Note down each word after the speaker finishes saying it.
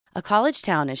A college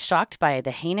town is shocked by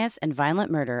the heinous and violent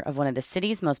murder of one of the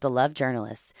city's most beloved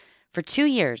journalists. For 2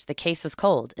 years, the case was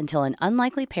cold until an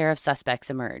unlikely pair of suspects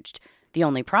emerged. The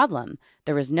only problem,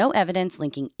 there was no evidence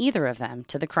linking either of them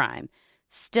to the crime.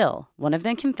 Still, one of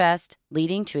them confessed,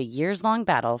 leading to a years-long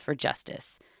battle for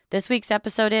justice. This week's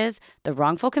episode is The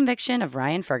Wrongful Conviction of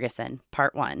Ryan Ferguson,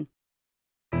 Part 1.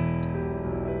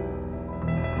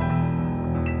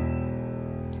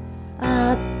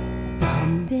 A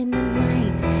bump in the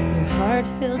night, your heart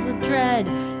fills with dread.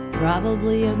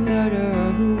 Probably a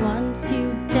murderer who wants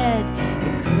you dead.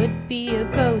 It could be a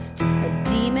ghost, a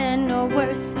demon, or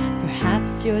worse.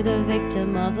 Perhaps you're the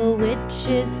victim of a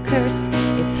witch's curse.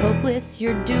 It's hopeless,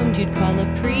 you're doomed. You'd call a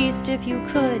priest if you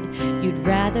could. You'd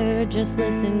rather just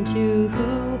listen to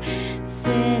who?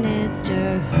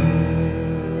 Sinisterhood.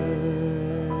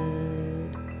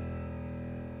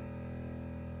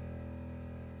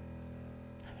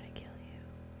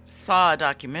 Saw a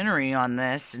documentary on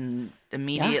this and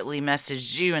immediately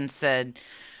messaged you and said,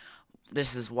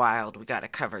 this is wild. We got to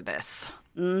cover this.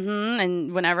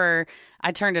 And whenever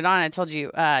I turned it on, I told you,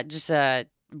 just a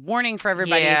warning for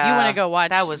everybody. If you want to go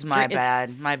watch. That was my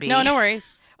bad. My B. No worries.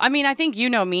 I mean, I think you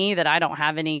know me that I don't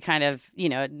have any kind of,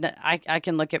 I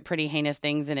can look at pretty heinous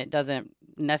things and it doesn't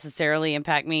necessarily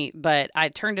impact me. But I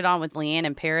turned it on with Leanne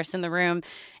and Paris in the room.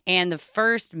 And the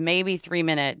first maybe 3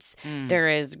 minutes, there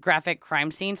is graphic crime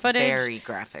scene footage. Very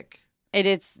graphic.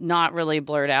 It's not really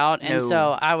blurred out. And No.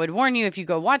 so I would warn you, if you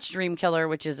go watch Dream Killer,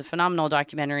 which is a phenomenal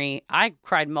documentary. I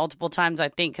cried multiple times, I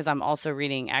think, because I'm also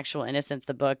reading Actual Innocence,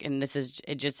 the book. And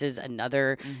it just is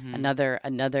another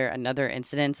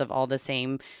incidence of all the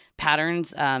same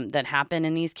patterns that happen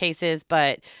in these cases.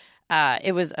 But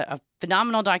it was a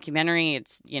phenomenal documentary.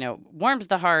 It's, warms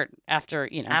the heart after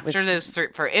Those three.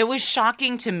 It was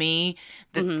shocking to me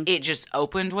that it just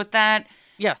opened with that.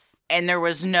 Yes. And there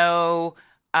was no...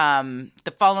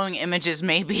 the following images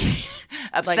may be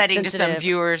upsetting to some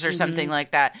viewers or something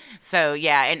like that. So,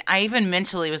 yeah. And I even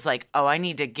mentally was like, oh, I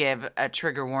need to give a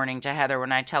trigger warning to Heather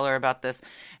when I tell her about this.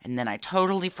 And then I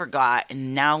totally forgot.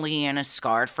 And now Leanne is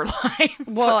scarred for life.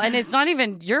 Well, and it's not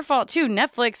even your fault, too.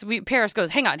 Netflix, Paris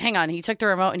goes, hang on. He took the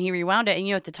remote and he rewound it. And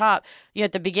at the top,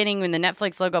 at the beginning when the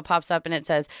Netflix logo pops up and it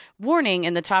says warning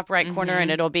in the top right corner, and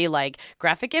it'll be like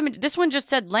graphic image. This one just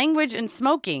said language and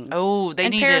smoking. Oh, they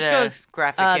needed Paris a goes,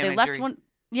 graphic imagery. They left one.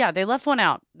 Yeah, they left one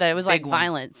out that it was Big like one.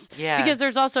 violence. Yeah. Because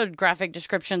there's also graphic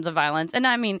descriptions of violence. And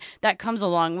I mean, that comes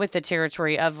along with the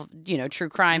territory of, true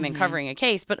crime and covering a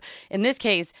case. But in this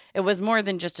case, it was more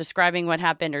than just describing what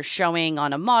happened or showing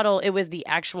on a model. It was the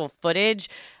actual footage,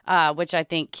 which I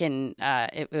think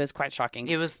it was quite shocking.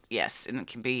 It was, yes, and it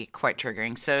can be quite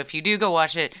triggering. So if you do go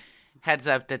watch it, heads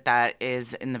up that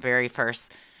is in the very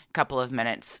first couple of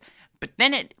minutes. But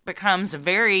then it becomes a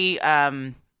very...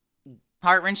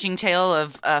 heart-wrenching tale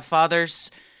of a father's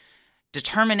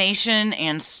determination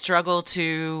and struggle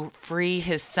to free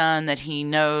his son that he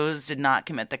knows did not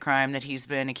commit the crime that he's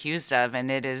been accused of. And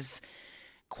it is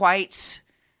quite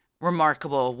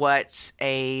remarkable what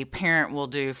a parent will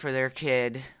do for their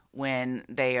kid when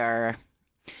they are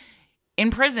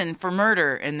in prison for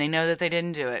murder and they know that they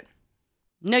didn't do it.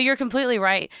 No, you're completely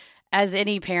right. As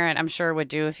any parent, I'm sure, would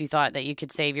do if you thought that you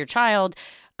could save your child.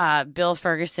 Bill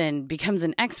Ferguson becomes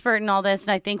an expert in all this.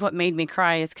 And I think what made me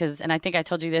cry is and I think I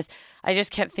told you this, I just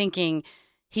kept thinking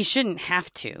he shouldn't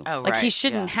have to. Oh, like, right. he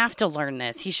shouldn't have to learn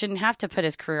this. He shouldn't have to put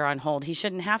his career on hold. He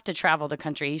shouldn't have to travel the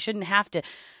country. He shouldn't have to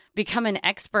become an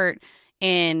expert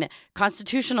in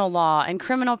constitutional law and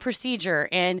criminal procedure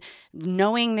and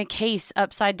knowing the case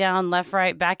upside down, left,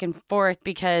 right, back and forth,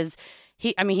 because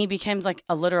he becomes like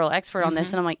a literal expert on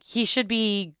this. And I'm like, he should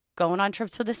be going on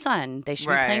trips with his son. They should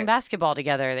be playing basketball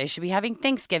together. They should be having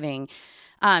Thanksgiving.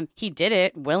 He did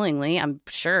it willingly, I'm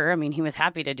sure. I mean, he was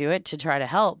happy to do it to try to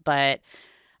help, but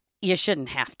you shouldn't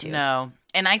have to. No.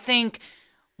 And I think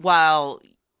while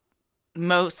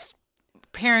most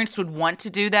parents would want to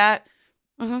do that,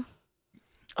 a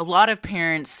lot of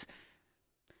parents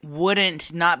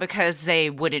wouldn't, not because they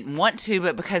wouldn't want to,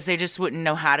 but because they just wouldn't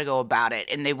know how to go about it,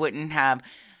 and they wouldn't have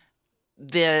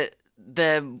the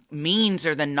means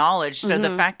or the knowledge. So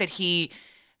the fact that he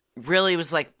really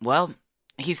was like, well,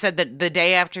 he said that the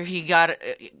day after he got,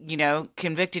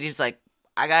 convicted, he's like,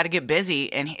 I got to get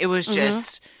busy. And it was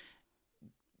just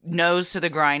nose to the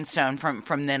grindstone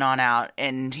from then on out.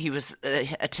 And he was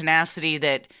a tenacity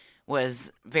that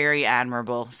was very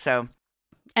admirable. So.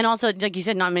 And also, like you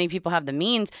said, not many people have the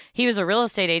means. He was a real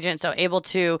estate agent, so able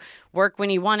to work when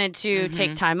he wanted to,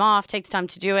 take time off, takes time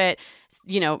to do it,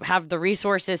 have the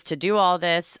resources to do all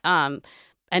this. And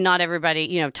not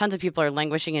everybody, tons of people are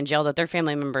languishing in jail that their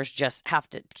family members just have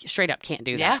to straight up can't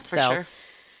do that. Yeah, for sure.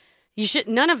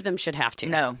 None of them should have to.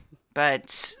 No,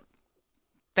 but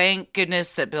thank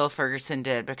goodness that Bill Ferguson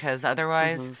did, because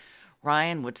otherwise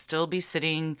Ryan would still be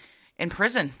sitting in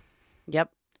prison. Yep.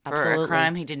 Absolutely. For a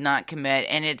crime he did not commit.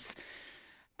 And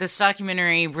this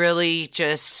documentary really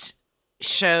just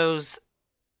shows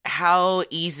how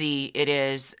easy it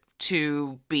is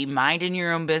to be minding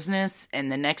your own business,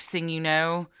 and the next thing you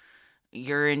know,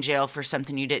 you're in jail for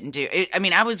something you didn't do.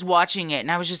 I was watching it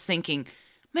and I was just thinking,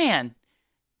 man,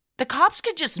 the cops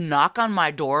could just knock on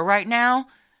my door right now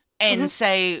and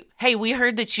say, hey, we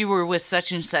heard that you were with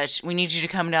such and such. We need you to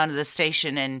come down to the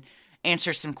station and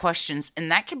answer some questions.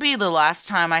 And that could be the last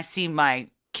time I see my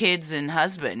kids and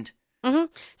husband.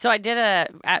 So I did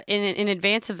in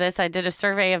advance of this, I did a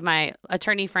survey of my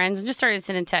attorney friends and just started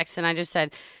sending texts. And I just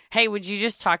said, hey, would you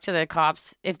just talk to the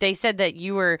cops? If they said that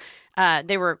you were,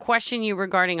 they were questioning you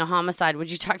regarding a homicide,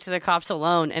 would you talk to the cops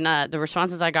alone? And the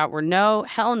responses I got were no,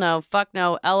 hell no, fuck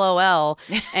no, LOL.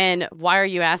 And why are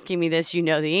you asking me this? You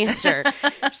know the answer.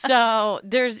 So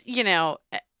there's,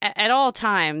 at all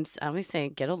times, I always say,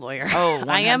 get a lawyer. Oh, 100%.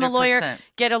 I am a lawyer.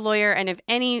 Get a lawyer. And if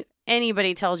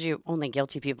anybody tells you only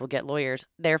guilty people get lawyers,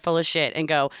 they're full of shit, and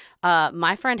go,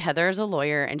 my friend Heather is a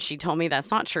lawyer and she told me that's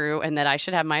not true and that I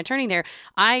should have my attorney there.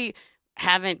 I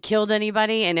haven't killed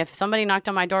anybody. And if somebody knocked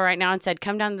on my door right now and said,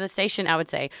 come down to the station, I would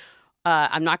say,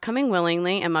 I'm not coming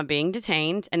willingly. Am I being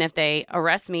detained? And if they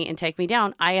arrest me and take me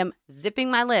down, I am zipping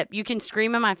my lip. You can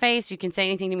scream in my face. You can say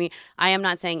anything to me. I am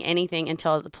not saying anything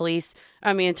until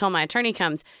until my attorney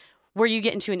comes. Where you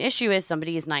get into an issue is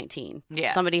somebody is 19.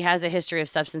 Yeah. Somebody has a history of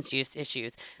substance use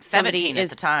issues. 17 at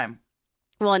the time.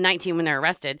 Well, 19 when they're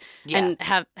arrested, Yeah.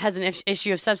 and has an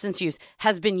issue of substance use,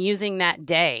 has been using that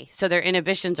day, so their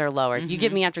inhibitions are lowered. You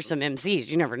get me after some MCs,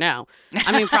 you never know.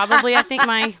 I mean, probably I think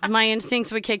my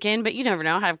instincts would kick in, but you never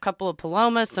know. I have a couple of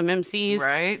Palomas, some MCs.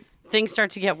 Right. Things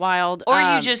start to get wild. Or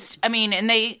you just, and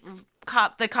the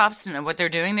cops know what they're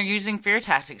doing. They're using fear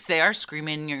tactics. They are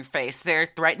screaming in your face. They're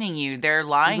threatening you. They're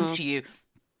lying to you,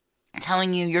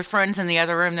 telling you your friends in the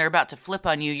other room, they're about to flip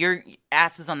on you. Your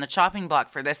ass is on the chopping block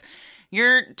for this.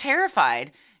 You're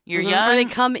terrified. You're young. Or they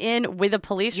come in with a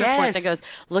police report that Yes. goes,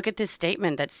 look at this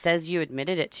statement that says you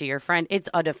admitted it to your friend. It's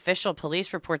an official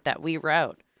police report that we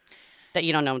wrote that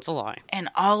you don't know it's a lie. And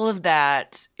all of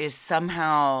that is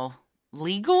somehow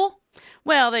legal?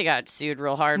 Well, they got sued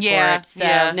real hard Yeah, for it. So,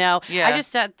 yeah, no. yeah. I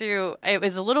just sat through, it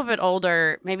was a little bit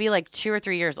older, maybe like 2 or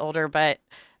 3 years older, but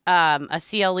a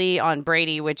CLE on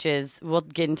Brady, which is, we'll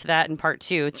get into that in part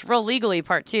 2. It's real legally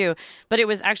part 2, but it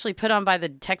was actually put on by the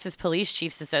Texas Police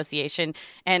Chiefs Association.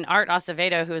 And Art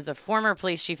Acevedo, who is the former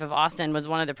police chief of Austin, was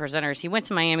one of the presenters. He went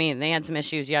to Miami and they had some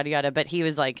issues, yada, yada, but he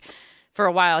was like, for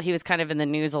a while, he was kind of in the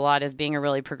news a lot as being a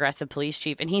really progressive police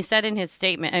chief. And he said in his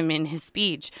statement, his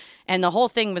speech, and the whole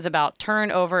thing was about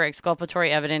turn over exculpatory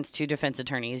evidence to defense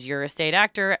attorneys. You're a state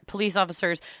actor, police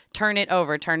officers, turn it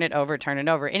over, turn it over, turn it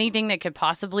over. Anything that could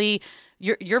possibly,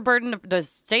 your burden, the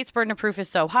state's burden of proof is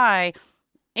so high,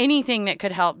 anything that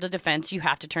could help the defense, you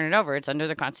have to turn it over. It's under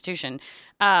the Constitution.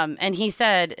 And he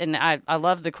said, and I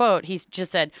love the quote, he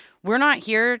just said, we're not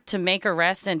here to make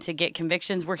arrests and to get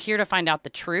convictions. We're here to find out the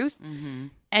truth.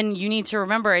 And you need to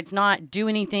remember, it's not do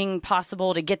anything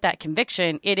possible to get that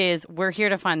conviction. It is, we're here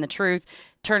to find the truth,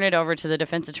 turn it over to the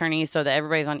defense attorney so that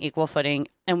everybody's on equal footing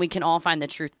and we can all find the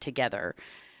truth together.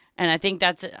 And I think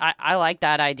I like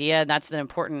that idea. That's the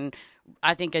important,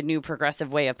 I think, a new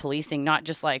progressive way of policing, not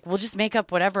just like, we'll just make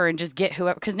up whatever and just get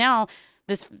whoever. Because now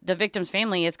the victim's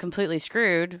family is completely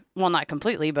screwed. Well, not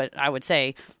completely, but I would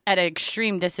say at an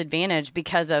extreme disadvantage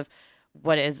because of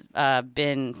what has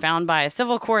been found by a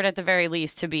civil court at the very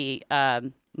least to be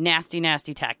nasty,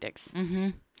 nasty tactics.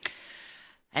 And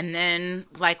then,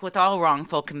 like with all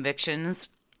wrongful convictions,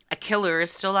 a killer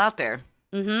is still out there.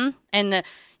 And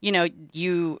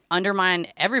you undermine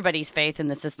everybody's faith in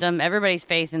the system, everybody's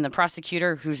faith in the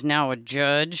prosecutor, who's now a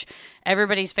judge,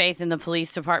 everybody's faith in the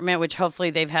police department, which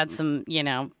hopefully they've had some,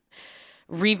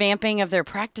 revamping of their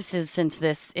practices since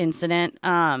this incident,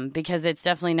 because it's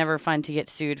definitely never fun to get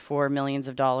sued for millions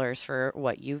of dollars for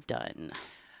what you've done.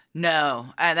 No,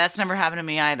 that's never happened to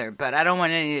me either, but I don't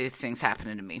want any of these things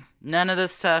happening to me. None of the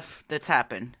stuff that's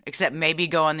happened, except maybe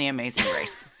go on The Amazing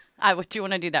Race. I would do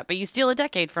want to do that, but you steal a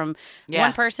decade from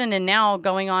one person and now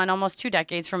going on almost 2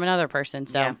 decades from another person.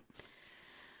 So, yeah.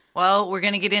 Well, we're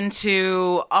going to get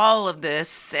into all of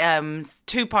this,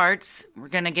 2 parts. We're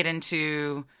going to get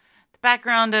into the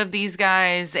background of these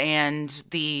guys and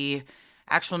the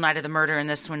actual night of the murder in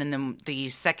this one. And then the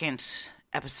second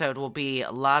episode will be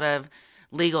a lot of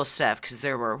legal stuff because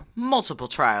there were multiple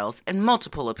trials and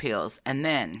multiple appeals. And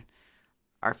then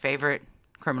our favorite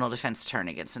criminal defense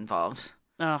attorney gets involved.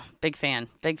 Oh, big fan.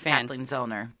 Big fan. Kathleen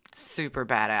Zellner. Super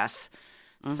badass.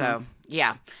 So,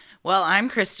 yeah. Well, I'm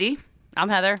Christy. I'm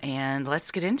Heather. And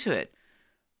let's get into it.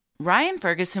 Ryan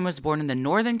Ferguson was born in the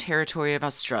Northern Territory of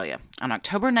Australia on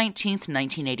October 19th,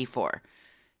 1984.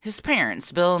 His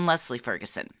parents, Bill and Leslie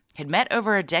Ferguson, had met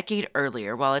over a decade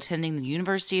earlier while attending the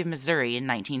University of Missouri in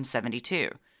 1972.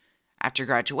 After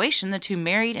graduation, the two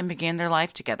married and began their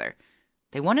life together.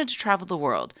 They wanted to travel the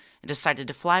world and decided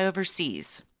to fly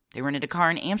overseas. They rented a car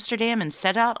in Amsterdam and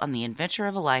set out on the adventure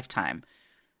of a lifetime.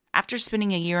 After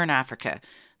spending a year in Africa,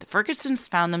 the Fergusons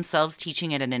found themselves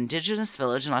teaching at an indigenous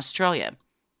village in Australia.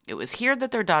 It was here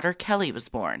that their daughter Kelly was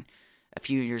born. A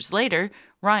few years later,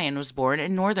 Ryan was born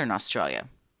in Northern Australia.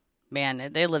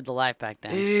 Man, they lived a life back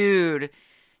then. Dude,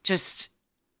 just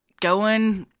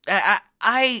going...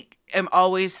 I am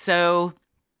always so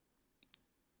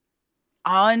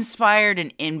awe-inspired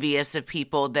and envious of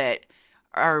people that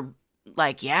are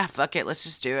like, yeah, fuck it, let's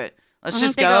just do it. Let's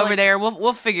just go over there.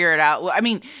 We'll figure it out. I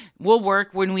mean, we'll work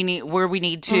when we need where we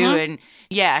need to. And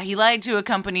yeah, he lied to a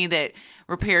company that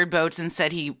repaired boats and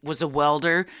said he was a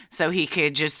welder, so he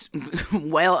could just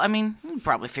I mean, we'll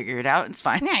probably figure it out. It's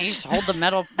fine. Yeah, you just hold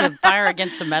the fire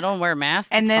against the metal and wear a mask.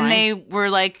 And then they were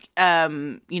like,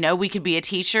 we could be a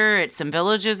teacher at some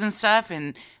villages and stuff.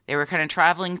 And they were kind of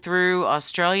traveling through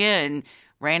Australia and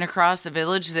ran across a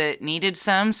village that needed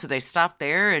some, so they stopped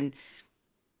there and.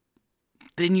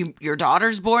 Then your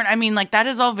daughter's born. I mean, like, that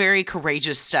is all very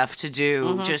courageous stuff to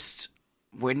do just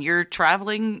when you're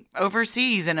traveling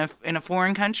overseas in a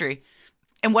foreign country.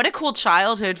 And what a cool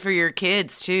childhood for your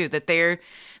kids, too,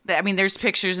 I mean, there's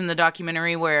pictures in the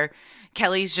documentary where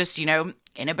Kelly's just, in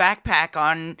a backpack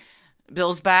on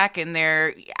Bill's back and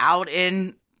they're out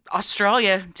in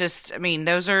Australia. Just, I mean,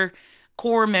 those are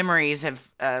core memories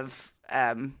of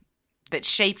that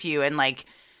shape you and, like,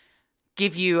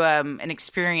 give you an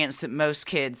experience that most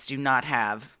kids do not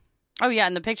have. Oh, yeah,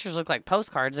 and the pictures look like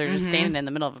postcards. They're just standing in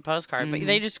the middle of a postcard. But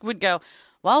they just would go,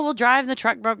 well, we'll drive. The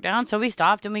truck broke down, so we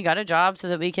stopped and we got a job so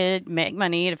that we could make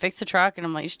money to fix the truck. And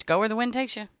I'm like, you should go where the wind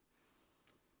takes you.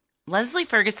 Leslie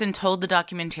Ferguson told the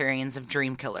documentarians of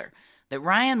Dreamkiller that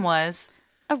Ryan was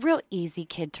a real easy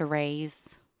kid to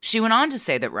raise. She went on to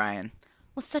say that Ryan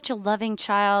was such a loving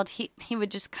child. He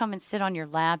would just come and sit on your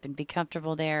lap and be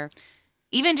comfortable there.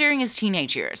 Even during his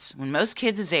teenage years, when most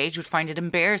kids his age would find it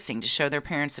embarrassing to show their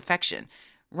parents' affection,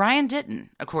 Ryan didn't,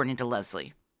 according to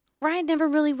Leslie. Ryan never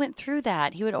really went through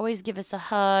that. He would always give us a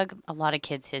hug. A lot of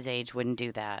kids his age wouldn't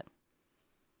do that.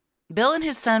 Bill and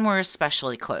his son were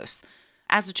especially close.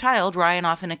 As a child, Ryan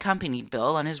often accompanied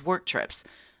Bill on his work trips.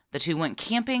 The two went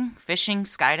camping, fishing,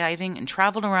 skydiving, and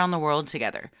traveled around the world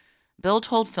together. Bill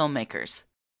told filmmakers,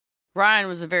 Ryan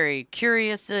was a very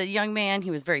curious young man.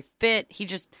 He was very fit.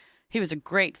 He was a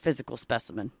great physical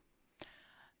specimen.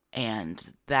 And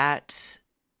that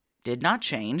did not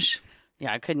change.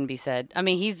 Yeah, it couldn't be said. I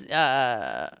mean, he's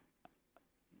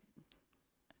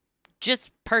just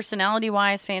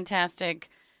personality-wise fantastic.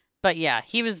 But yeah,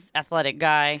 he was athletic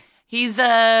guy. He's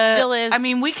still is. I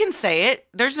mean, we can say it.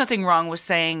 There's nothing wrong with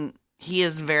saying he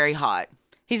is very hot.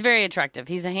 He's very attractive.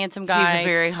 He's a handsome guy. He's a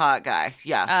very hot guy.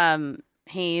 Yeah.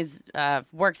 He's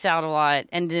works out a lot.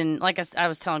 And then, like I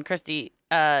was telling Christy,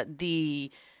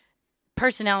 the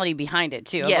personality behind it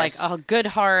too. Yes. Like a good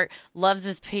heart, loves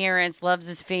his parents, loves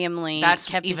his family.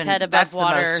 Kept his head above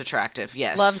water. That's the most attractive.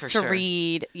 Yes, loves for to sure.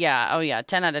 read. Yeah. Oh yeah.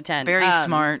 10 out of 10. Very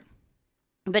smart.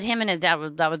 But him and his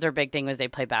dad, that was their big thing, was they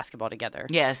play basketball together.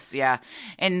 Yes. Yeah.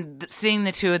 And seeing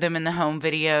the two of them in the home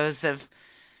videos of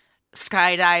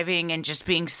skydiving and just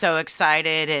being so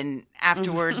excited, and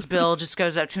afterwards Bill just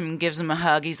goes up to him and gives him a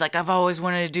hug. He's like, I've always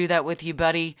wanted to do that with you,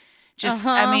 buddy. Just,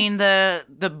 I mean,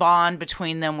 the bond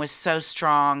between them was so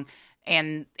strong,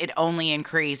 and it only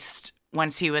increased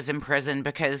once he was in prison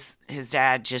because his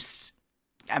dad just,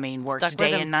 worked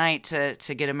day and night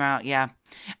to get him out. Yeah.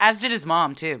 As did his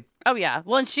mom, too. Oh, yeah.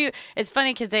 Well, and it's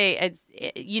funny because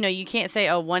you can't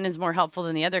say, one is more helpful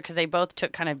than the other, because they both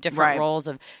took kind of different roles.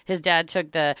 Of his dad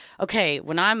took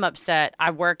when I'm upset,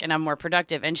 I work and I'm more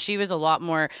productive. And she was a lot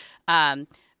more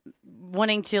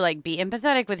wanting to like be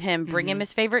empathetic with him, bring him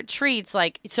his favorite treats.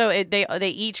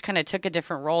 They each kind of took a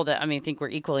different role that I think were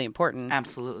equally important.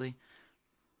 Absolutely.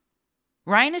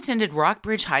 Ryan attended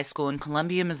Rockbridge High School in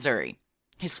Columbia, Missouri.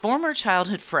 His former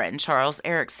childhood friend, Charles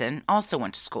Erickson, also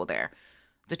went to school there.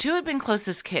 The two had been close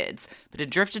as kids, but had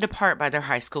drifted apart by their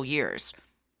high school years.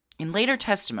 In later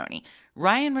testimony,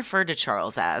 Ryan referred to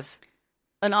Charles as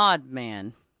an odd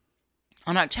man.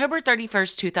 On October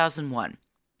 31st, 2001,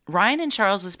 Ryan and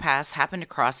Charles's paths happened to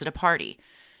cross at a party.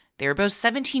 They were both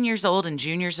 17 years old and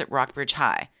juniors at Rockbridge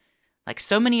High. Like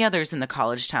so many others in the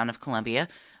college town of Columbia,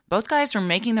 Both guys were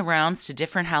making the rounds to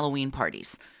different Halloween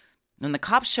parties. When the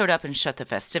cops showed up and shut the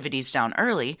festivities down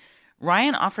early,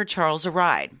 Ryan offered Charles a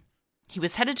ride. He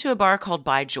was headed to a bar called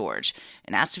By George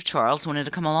and asked if Charles wanted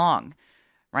to come along.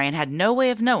 Ryan had no way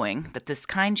of knowing that this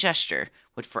kind gesture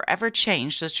would forever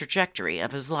change the trajectory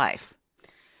of his life.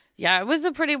 Yeah, it was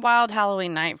a pretty wild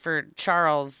Halloween night for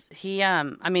Charles. They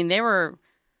were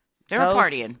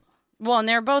partying. Well, and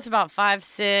they're both about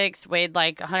 5'6", weighed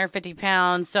like 150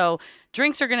 pounds. So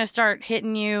drinks are going to start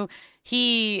hitting you.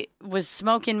 He was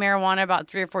smoking marijuana about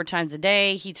 3 or 4 times a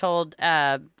day. He told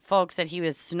folks that he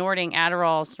was snorting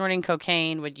Adderall, snorting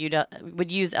cocaine, would use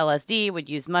LSD, would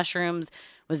use mushrooms,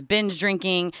 was binge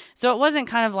drinking. So it wasn't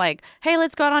kind of like, hey,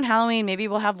 let's go out on Halloween. Maybe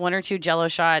we'll have 1 or 2 Jell-O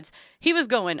shots. He was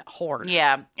going hard.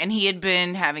 Yeah, and he had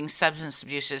been having substance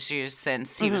abuse issues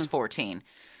since he was 14.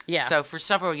 Yeah. So for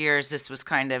several years, this was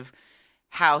kind of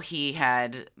how he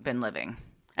had been living.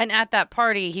 And at that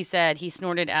party, he said he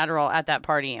snorted Adderall at that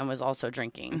party and was also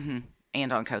drinking. Mm-hmm.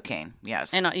 And on cocaine,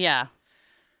 yes. And yeah.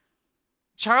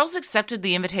 Charles accepted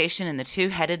the invitation and the two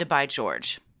headed to By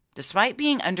George. Despite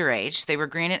being underage, they were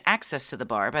granted access to the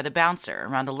bar by the bouncer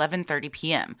around 11:30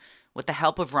 p.m. with the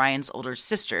help of Ryan's older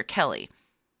sister, Kelly.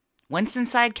 Once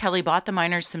inside, Kelly bought the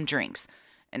minors some drinks,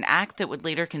 an act that would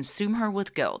later consume her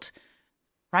with guilt.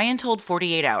 Ryan told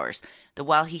 48 Hours that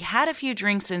while he had a few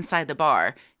drinks inside the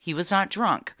bar, he was not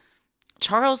drunk.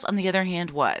 Charles, on the other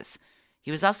hand, was.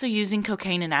 He was also using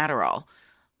cocaine and Adderall.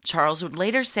 Charles would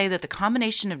later say that the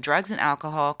combination of drugs and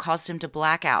alcohol caused him to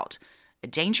black out, a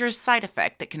dangerous side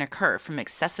effect that can occur from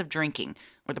excessive drinking,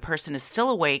 where the person is still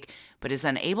awake but is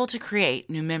unable to create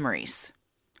new memories.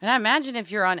 And I imagine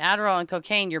if you're on Adderall and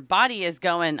cocaine, your body is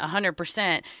going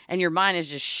 100% and your mind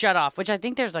is just shut off, which I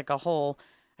think there's like a whole...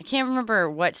 I can't remember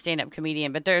what stand-up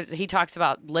comedian, but he talks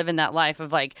about living that life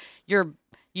of like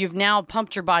you've now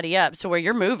pumped your body up, so where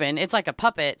you're moving, it's like a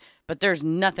puppet, but there's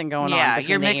nothing going on. Yeah,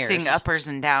 you're mixing ears. uppers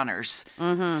and downers,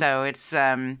 Mm-hmm. so it's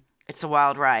a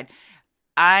wild ride.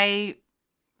 I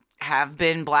have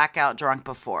been blackout drunk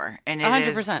before, and it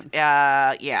 100%.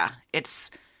 Yeah,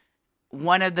 it's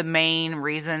one of the main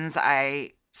reasons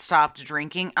I stopped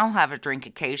drinking. I'll have a drink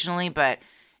occasionally, but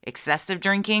excessive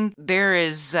drinking, there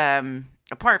is.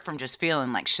 Apart from just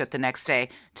feeling like shit the next day,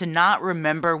 to not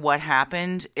remember what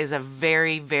happened is a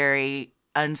very, very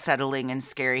unsettling and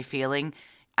scary feeling,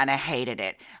 and I hated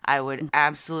it. I would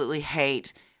absolutely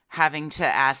hate having to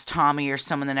ask Tommy or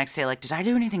someone the next day, like, did I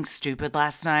do anything stupid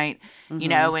last night? Mm-hmm. You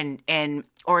know, and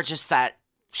or just that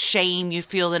shame you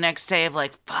feel the next day of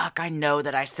like, fuck, I know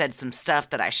that I said some stuff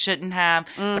that I shouldn't have,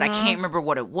 but I can't remember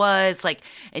what it was. Like,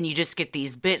 and you just get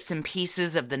these bits and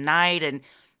pieces of the night, and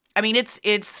I mean,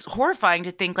 it's horrifying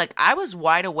to think, like, I was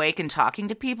wide awake and talking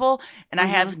to people, and I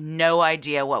have no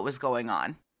idea what was going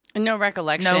on. And no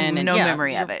recollection. No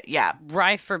memory of it, yeah.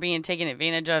 Rife for being taken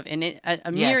advantage of in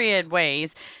a myriad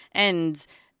ways. And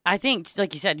I think,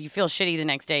 like you said, you feel shitty the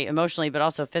next day emotionally, but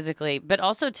also physically. But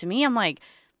also, to me, I'm like,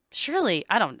 surely,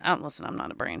 I don't listen, I'm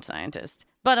not a brain scientist.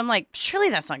 But I'm like, surely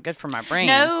that's not good for my brain.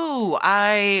 No,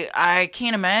 I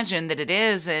can't imagine that it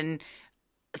is. And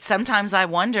sometimes I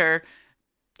wonder...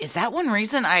 is that one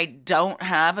reason I don't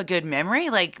have a good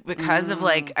memory? Like, because of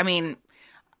like, I mean,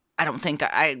 I don't think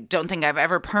I've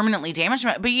ever permanently damaged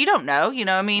my, but you don't know, you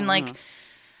know what I mean? Like,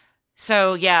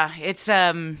 so yeah, it's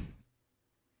a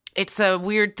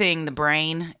weird thing, the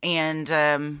brain, and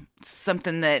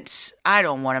something that I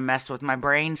don't want to mess with my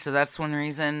brain. So that's one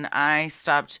reason I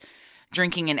stopped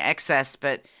drinking in excess.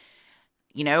 But,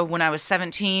 you know, when I was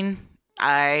 17,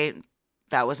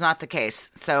 that was not the case.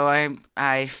 So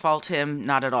I fault him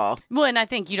not at all. Well, and I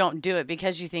think you don't do it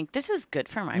because you think this is good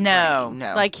for my brain. No.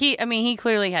 Like he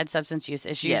clearly had substance use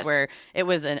issues where it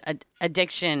was an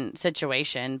addiction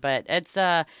situation, but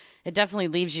it definitely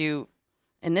leaves you,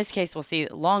 in this case, we'll see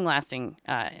long lasting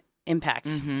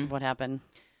impacts of what happened.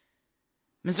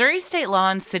 Missouri state law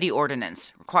and city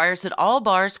ordinance requires that all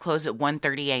bars close at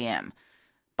 1:30 a.m.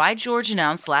 By George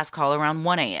announced last call around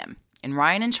 1 a.m., and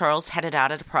Ryan and Charles headed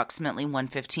out at approximately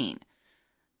 1:15.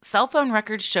 Cell phone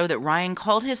records show that Ryan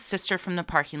called his sister from the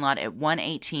parking lot at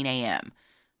 1:18 a.m.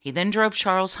 He then drove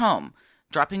Charles home,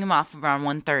 dropping him off around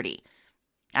 1:30.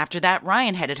 After that,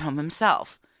 Ryan headed home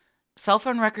himself. Cell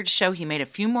phone records show he made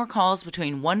a few more calls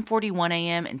between 1:41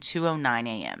 a.m. and 2:09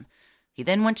 a.m. He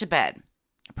then went to bed.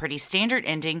 A pretty standard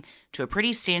ending to a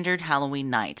pretty standard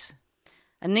Halloween night.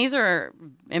 And these are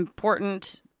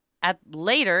important at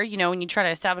later, you know, when you try to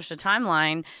establish a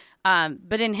timeline.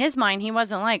 But in his mind, he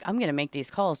wasn't like, I'm going to make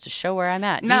these calls to show where I'm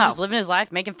at. No. He's just living his life,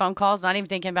 making phone calls, not even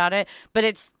thinking about it. But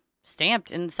it's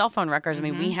stamped in cell phone records. I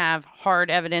mean, we have hard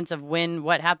evidence of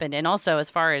what happened. And also, as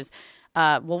far as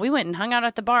Well, we went and hung out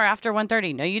at the bar after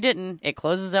 1:30. No, you didn't. It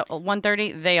closes at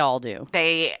 1:30. They all do.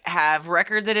 They have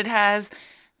record that it has.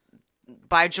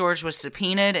 By George was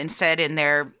subpoenaed and said in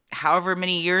their however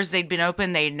many years they'd been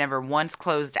open, they'd never once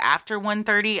closed after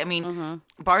 1:30. I mean,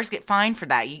 bars get fined for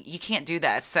that. You can't do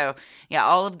that. So, yeah,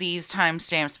 all of these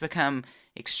timestamps become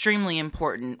extremely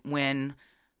important when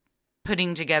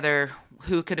putting together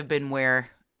who could have been where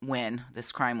when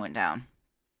this crime went down.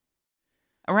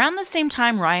 Around the same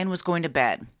time Ryan was going to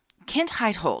bed, Kent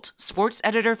Heitholt, sports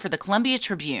editor for the Columbia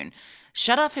Tribune,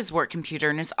 shut off his work computer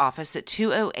in his office at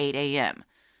 2:08 a.m.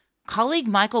 Colleague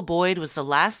Michael Boyd was the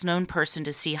last known person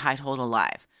to see Heitholt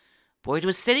alive. Boyd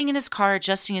was sitting in his car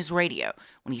adjusting his radio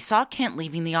when he saw Kent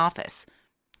leaving the office.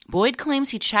 Boyd claims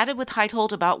he chatted with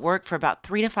Heitholt about work for about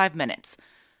 3 to 5 minutes.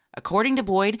 According to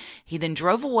Boyd, he then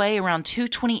drove away around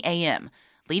 2:20 a.m.,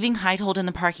 leaving Heitholt in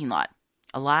the parking lot,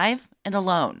 alive and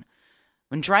alone.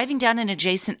 When driving down an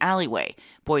adjacent alleyway,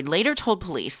 Boyd later told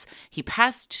police he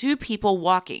passed 2 people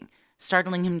walking,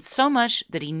 startling him so much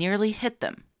that he nearly hit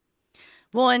them.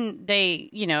 Well, and they,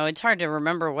 it's hard to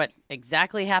remember what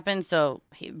exactly happened. So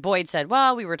Boyd said,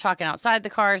 well, we were talking outside the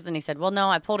cars. Then he said, well, no,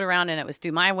 I pulled around and it was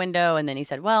through my window. And then he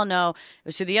said, well, no, it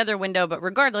was through the other window. But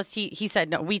regardless, he said,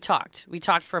 no, we talked. We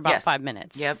talked for about 5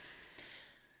 minutes. Yep.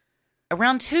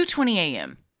 Around 2:20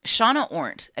 a.m., Shauna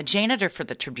Ornt, a janitor for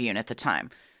the Tribune at the time,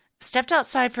 stepped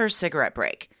outside for a cigarette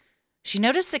break. She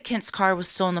noticed that Kent's car was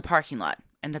still in the parking lot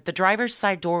and that the driver's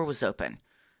side door was open.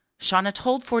 Shauna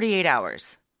told 48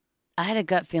 Hours. I had a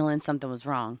gut feeling something was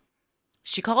wrong.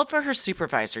 She called for her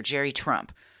supervisor, Jerry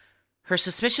Trump. Her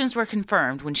suspicions were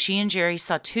confirmed when she and Jerry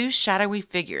saw 2 shadowy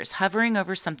figures hovering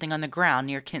over something on the ground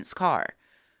near Kent's car.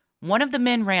 One of the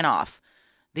men ran off.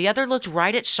 The other looked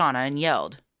right at Shauna and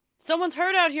yelled, "Someone's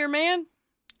hurt out here, man."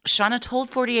 Shauna told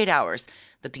 48 Hours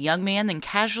that the young man then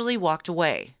casually walked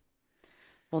away.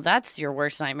 Well, that's your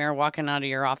worst nightmare, walking out of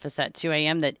your office at 2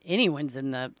 a.m. that anyone's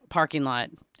in the parking lot.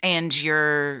 And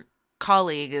your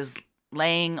colleague is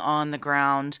laying on the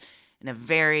ground in a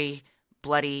very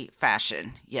bloody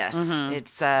fashion. Yes,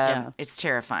 it's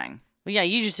terrifying. Well, yeah,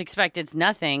 you just expect it's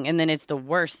nothing, and then it's the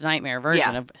worst nightmare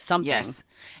version of something. Yes,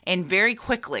 and very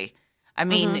quickly. I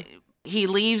mean, he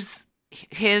leaves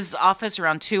his office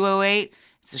around 2:08.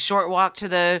 It's a short walk to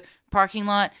the parking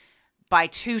lot. By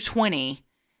 2:20,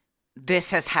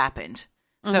 this has happened.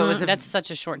 So it was that's such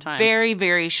a short time. Very,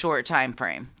 very short time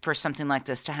frame for something like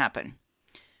this to happen.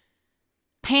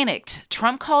 Panicked,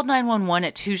 Trump called 911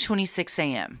 at 2:26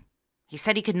 a.m. He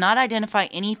said he could not identify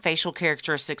any facial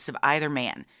characteristics of either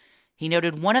man. He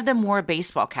noted one of them wore a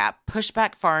baseball cap, pushed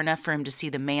back far enough for him to see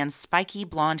the man's spiky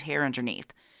blonde hair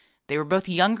underneath. They were both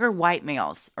younger white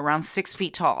males, around 6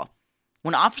 feet tall.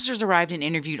 When officers arrived and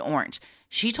interviewed Ornt,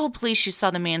 she told police she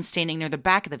saw the man standing near the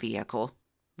back of the vehicle.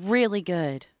 Really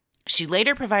good. She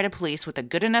later provided police with a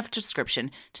good enough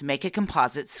description to make a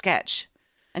composite sketch.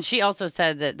 And she also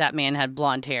said that that man had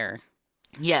blonde hair.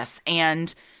 Yes,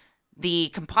 and the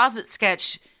composite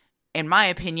sketch, in my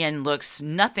opinion, looks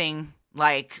nothing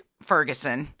like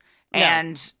Ferguson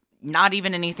and not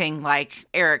even anything like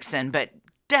Erickson, but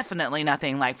definitely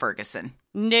nothing like Ferguson.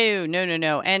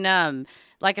 No. And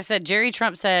like I said, Jerry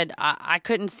Trump said, I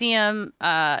couldn't see him.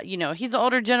 He's an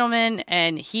older gentleman,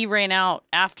 and he ran out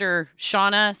after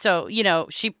Shauna. So,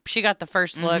 she got the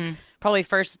first look, probably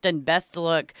first and best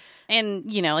look.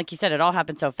 And, like you said, it all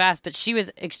happened so fast. But she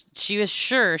was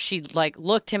sure she,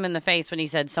 looked him in the face when he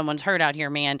said, "Someone's hurt out here,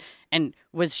 man," and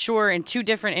was sure in 2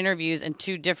 different interviews and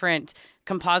 2 different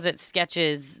composite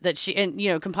sketches that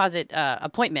composite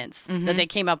appointments that they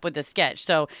came up with the sketch.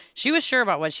 So she was sure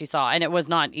about what she saw, and it was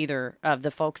not either of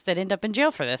the folks that end up in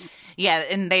jail for this. Yeah,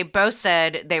 and they both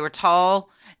said they were tall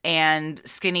and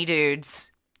skinny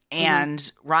dudes,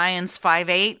 and Ryan's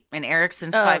 5'8" and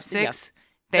Erickson's 5'6".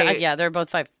 Yeah. They're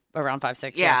both around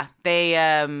 5'6". Yeah,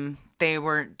 they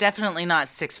were definitely not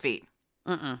 6 feet.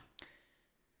 The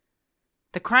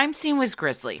crime scene was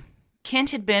grisly.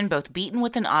 Kent had been both beaten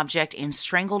with an object and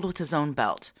strangled with his own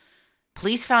belt.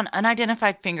 Police found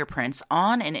unidentified fingerprints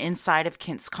on and inside of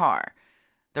Kent's car.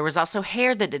 There was also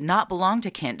hair that did not belong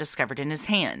to Kent discovered in his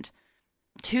hand.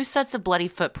 2 sets of bloody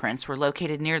footprints were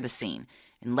located near the scene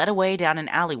and led away down an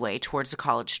alleyway towards a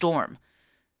college dorm.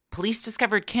 Police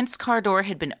discovered Kent's car door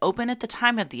had been open at the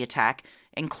time of the attack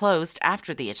and closed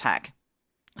after the attack.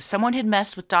 Someone had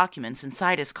messed with documents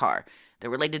inside his car that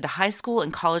related to high school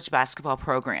and college basketball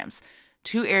programs,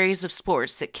 2 areas of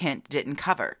sports that Kent didn't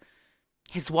cover.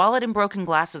 His wallet and broken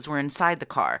glasses were inside the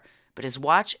car, but his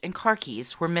watch and car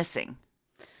keys were missing.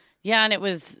 Yeah, and it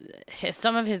was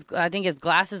some of his, I think his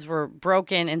glasses were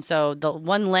broken. And so the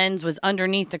one lens was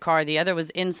underneath the car. The other was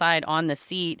inside on the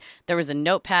seat. There was a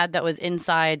notepad that was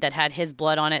inside that had his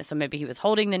blood on it. So maybe he was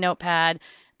holding the notepad.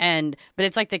 But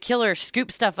it's like the killer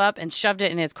scooped stuff up and shoved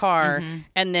it in his car.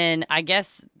 And then I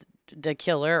guess the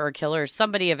killers,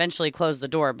 somebody eventually closed the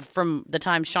door. From the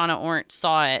time Shauna Ornt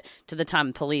saw it to the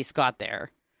time police got there,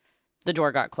 the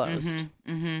door got closed.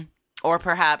 Or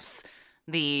perhaps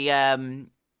the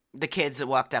kids that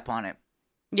walked up on it.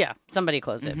 Yeah, somebody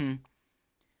closed it.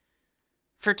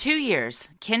 For 2 years,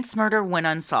 Kent's murder went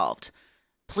unsolved.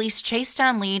 Police chased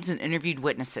down leads and interviewed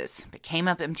witnesses, but came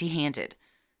up empty-handed.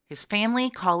 His family,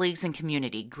 colleagues, and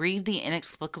community grieved the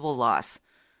inexplicable loss.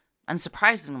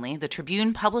 Unsurprisingly, the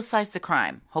Tribune publicized the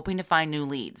crime, hoping to find new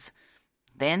leads.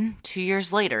 Then, 2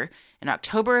 years later, in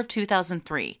October of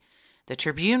 2003, the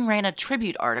Tribune ran a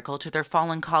tribute article to their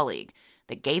fallen colleague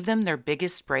that gave them their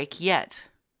biggest break yet.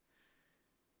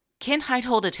 Kent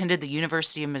Heithold attended the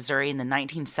University of Missouri in the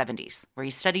 1970s, where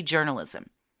he studied journalism.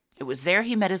 It was there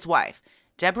he met his wife,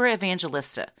 Deborah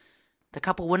Evangelista. The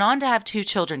couple went on to have 2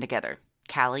 children together,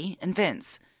 Callie and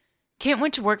Vince. Kent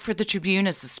went to work for the Tribune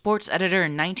as a sports editor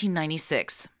in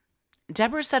 1996.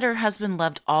 Deborah said her husband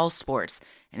loved all sports,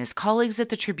 and his colleagues at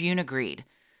the Tribune agreed.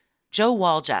 Joe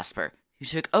Walljasper, who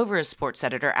took over as sports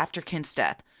editor after Kent's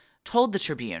death, told the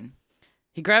Tribune,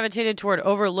 "He gravitated toward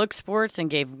overlooked sports and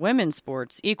gave women's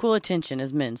sports equal attention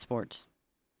as men's sports."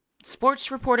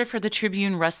 Sports reporter for the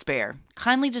Tribune, Russ Baer,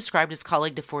 kindly described his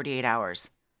colleague to 48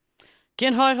 Hours.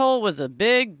 Kent Heithold was a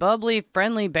big, bubbly,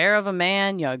 friendly bear of a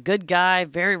man, a good guy,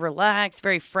 very relaxed,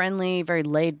 very friendly, very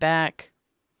laid back.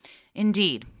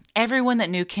 Indeed, everyone that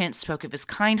knew Kent spoke of his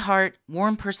kind heart,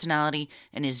 warm personality,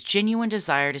 and his genuine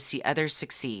desire to see others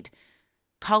succeed.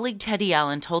 Colleague Teddy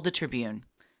Allen told the Tribune,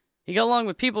 "He got along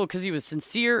with people because he was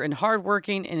sincere and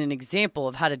hardworking and an example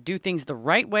of how to do things the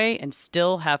right way and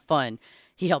still have fun.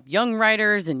 He helped young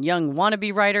writers and young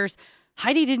wannabe writers.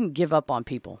 Heidi didn't give up on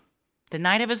people." The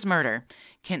night of his murder,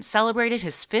 Kent celebrated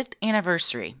his 5th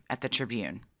anniversary at the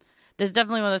Tribune. This is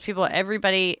definitely one of those people,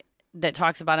 everybody that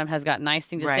talks about him has got nice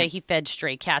things to say. He fed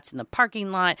stray cats in the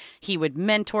parking lot. He would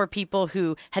mentor people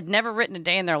who had never written a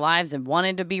day in their lives and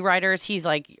wanted to be writers. He's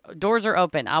like, doors are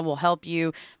open. I will help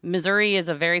you. Missouri is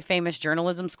a very famous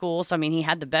journalism school. So, I mean, he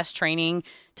had the best training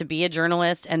to be a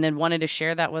journalist and then wanted to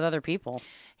share that with other people.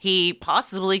 He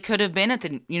possibly could have been at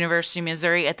the University of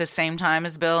Missouri at the same time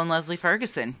as Bill and Leslie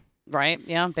Ferguson. Right.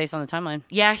 Yeah. Based on the timeline.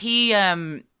 Yeah.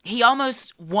 He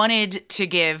almost wanted to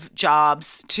give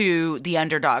jobs to the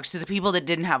underdogs, to the people that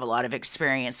didn't have a lot of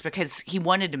experience, because he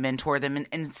wanted to mentor them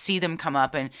and see them come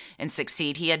up and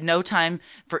succeed. He had no time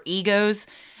for egos.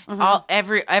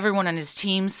 Everyone on his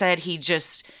team said he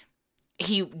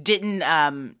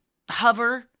didn't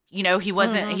hover. You know, he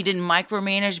didn't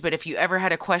micromanage, but if you ever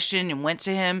had a question and went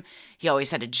to him, he always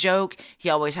had a joke. He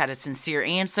always had a sincere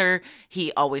answer.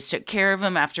 He always took care of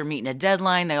them after meeting a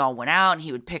deadline. They all went out and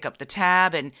he would pick up the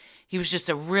tab, and he was just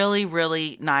a really,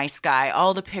 really nice guy.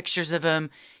 All the pictures of him,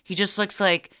 he just looks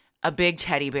like a big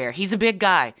teddy bear. He's a big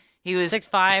guy. He was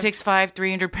 6'5",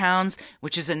 300 pounds,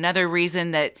 which is another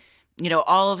reason that,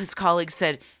 all of his colleagues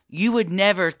said, you would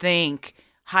never think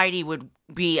Heidi would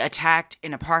be attacked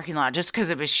in a parking lot just because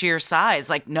of his sheer size.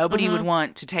 Like, nobody would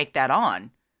want to take that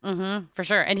on. For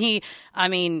sure. And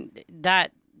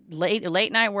that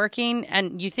late night working,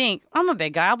 and you think, I'm a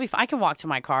big guy. I can walk to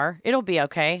my car. It'll be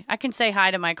okay. I can say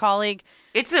hi to my colleague.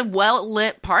 It's a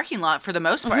well-lit parking lot for the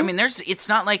most part. I mean, it's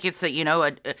not like it's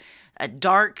a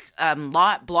dark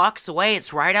lot blocks away.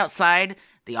 It's right outside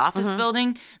the office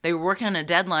building. They were working on a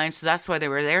deadline, so that's why they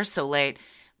were there so late.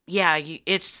 Yeah,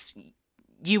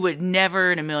 you would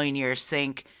never in a million years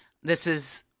think this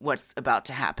is what's about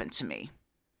to happen to me.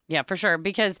 Yeah, for sure.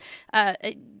 Because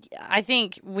I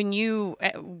think when you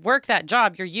work that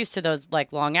job, you're used to those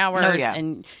like long hours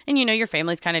and your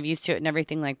family's kind of used to it and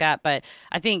everything like that. But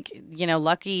I think,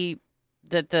 lucky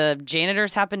that the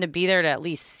janitors happened to be there to at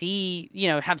least see,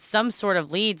 have some sort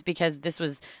of leads, because this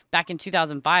was back in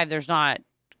 2005. There's not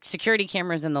security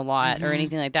cameras in the lot or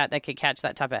anything like that could catch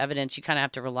that type of evidence. You kind of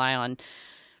have to rely on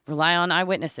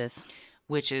eyewitnesses.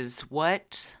 Which is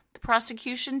what the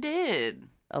prosecution did.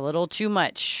 A little too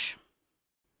much.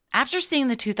 After seeing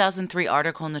the 2003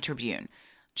 article in the Tribune,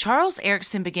 Charles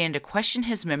Erickson began to question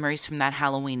his memories from that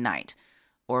Halloween night.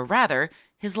 Or rather,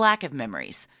 his lack of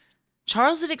memories.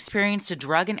 Charles had experienced a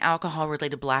drug and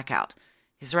alcohol-related blackout.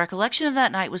 His recollection of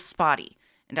that night was spotty,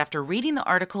 and after reading the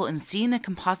article and seeing the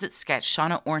composite sketch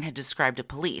Shauna Ornt had described to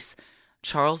police,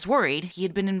 Charles worried he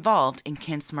had been involved in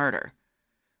Kent's murder.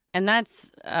 And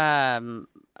that's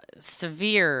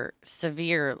severe,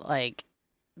 like,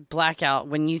 blackout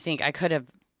when you think I could have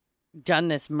done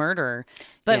this murder.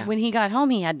 But when he got home,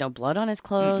 he had no blood on his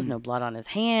clothes, no blood on his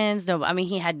hands.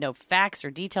 He had no facts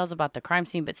or details about the crime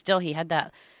scene, but still he had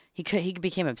that. He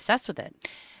became obsessed with it.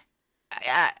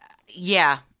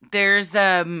 Yeah. There's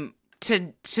to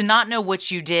not know what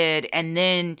you did, and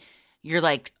then you're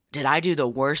like, did I do the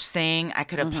worst thing I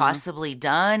could have possibly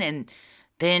done? And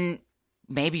then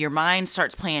maybe your mind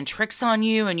starts playing tricks on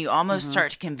you, and you almost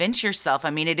start to convince yourself. I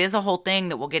mean, it is a whole thing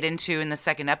that we'll get into in the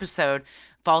second episode,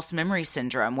 false memory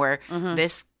syndrome, where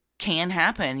this can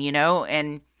happen,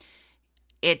 and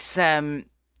it's when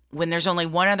there's only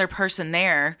one other person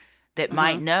there that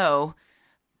might know,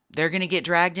 they're going to get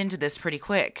dragged into this pretty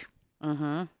quick.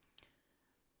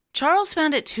 Charles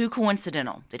found it too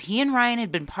coincidental that he and Ryan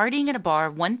had been partying at a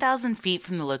bar 1,000 feet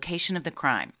from the location of the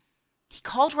crime. He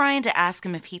called Ryan to ask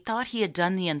him if he thought he had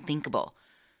done the unthinkable.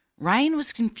 Ryan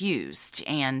was confused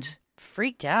and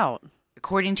freaked out.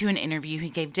 According to an interview he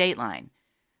gave Dateline,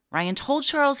 Ryan told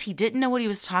Charles he didn't know what he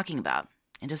was talking about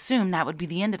and assumed that would be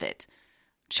the end of it.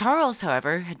 Charles,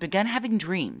 however, had begun having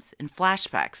dreams and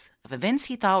flashbacks of events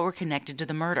he thought were connected to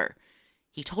the murder.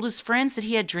 He told his friends that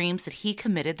he had dreams that he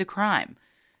committed the crime.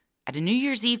 At a New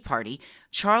Year's Eve party,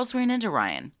 Charles ran into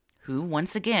Ryan, who,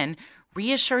 once again,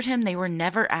 reassured him they were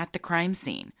never at the crime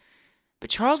scene.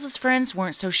 But Charles's friends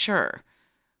weren't so sure.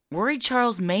 Worried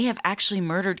Charles may have actually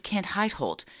murdered Kent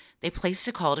Heitholt, they placed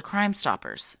a call to Crime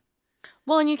Stoppers.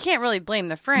 Well, and you can't really blame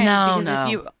the friends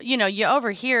because if you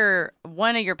overhear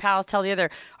one of your pals tell the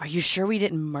other, "Are you sure we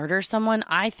didn't murder someone?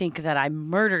 I think that I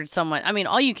murdered someone." I mean,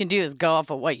 all you can do is go off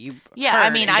of what you heard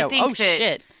I go, think that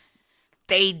shit.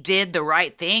 They did the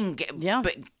right thing.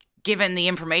 But given the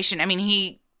information, I mean,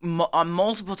 he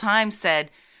multiple times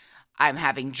said, "I'm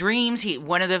having dreams."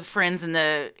 One of the friends in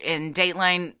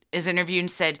Dateline is interviewed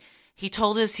and said he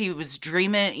told us he was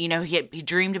dreaming. He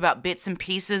dreamed about bits and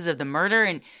pieces of the murder,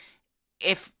 and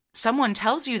if someone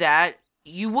tells you that,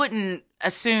 you wouldn't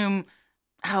assume,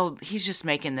 "Oh, he's just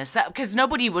making this up," because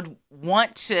nobody would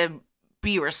want to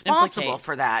be responsible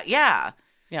for that. Yeah,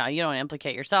 you don't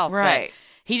implicate yourself, right?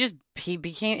 But he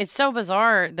became. It's so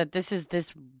bizarre that this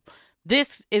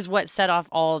is what set off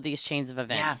all of these chains of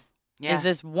events. Yeah. Is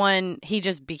this one, he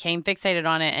just became fixated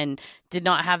on it and did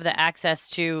not have the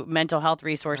access to mental health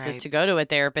resources to go to a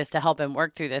therapist to help him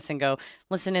work through this and go,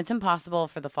 listen, it's impossible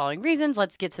for the following reasons.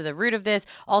 Let's get to the root of this.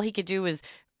 All he could do was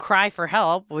cry for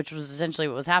help, which was essentially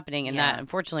what was happening. And that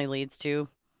unfortunately leads to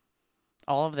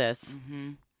all of this.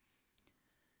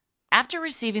 After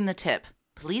receiving the tip,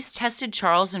 police tested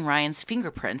Charles and Ryan's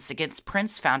fingerprints against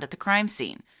prints found at the crime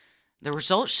scene. The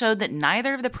results showed that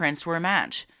neither of the prints were a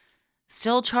match.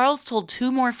 Still, Charles told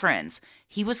two more friends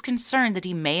he was concerned that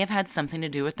he may have had something to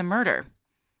do with the murder.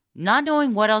 Not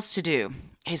knowing what else to do,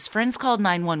 his friends called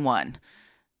 911.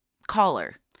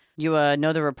 Caller. You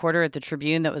know the reporter at the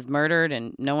Tribune that was murdered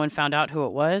and no one found out who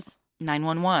it was?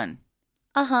 911.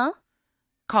 Uh-huh.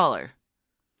 Caller.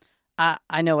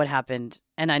 I know what happened,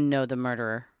 and I know the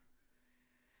murderer.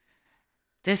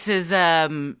 This is, there's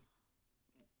a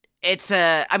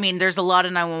lot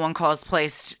of 911 calls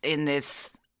placed in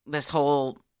this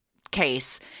whole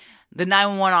case. The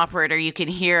 911 operator, you can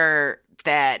hear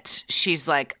that she's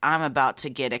like, I'm about to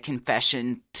get a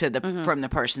confession from the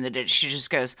person that did it. She just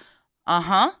goes,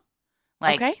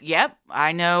 like, okay. Yep,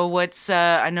 I know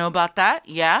I know about that.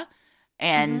 Yeah.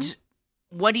 And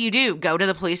what do? Go to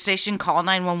the police station, call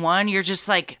 911. You're just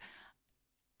like,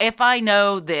 if I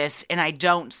know this and I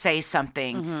don't say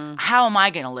something, how am I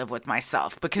going to live with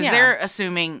myself? Because they're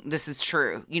assuming this is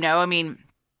true.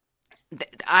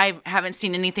 I haven't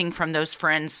seen anything from those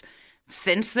friends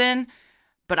since then,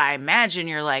 but I imagine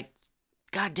you're like,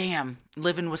 God damn,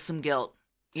 living with some guilt,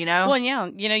 Well, yeah,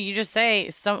 you just say,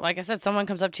 like I said, someone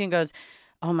comes up to you and goes,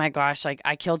 oh my gosh, like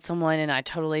I killed someone and I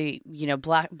totally,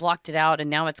 blocked it out and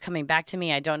now it's coming back to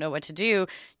me. I don't know what to do.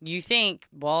 You think,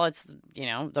 well, it's,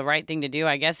 the right thing to do.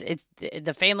 I guess it's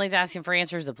the family's asking for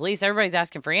answers, the police, everybody's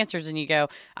asking for answers. And you go,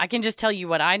 I can just tell you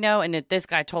what I know. And that this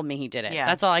guy told me he did it. Yeah.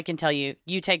 That's all I can tell you.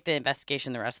 You take the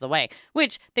investigation the rest of the way,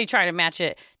 which they try to match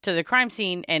it to the crime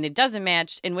scene and it doesn't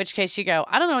match. In which case you go,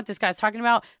 I don't know what this guy's talking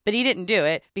about, but he didn't do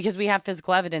it because we have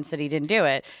physical evidence that he didn't do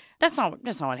it. That's not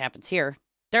what happens here.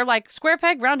 They're like, square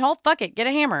peg, round hole, fuck it, get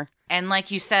a hammer. And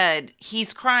like you said,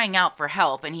 he's crying out for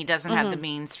help and he doesn't have the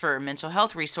means for mental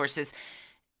health resources.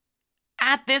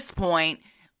 At this point,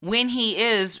 when he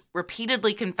is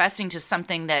repeatedly confessing to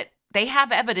something that they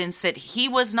have evidence that he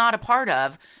was not a part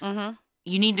of,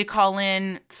 you need to call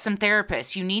in some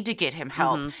therapists. You need to get him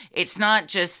help. It's not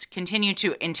just continue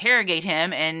to interrogate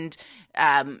him and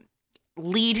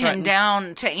lead him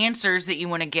down to answers that you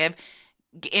want to give.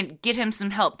 get him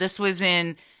some help. This was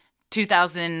in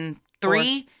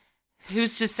 2003.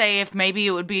 Who's to say if maybe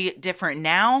it would be different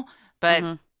now?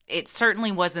 But it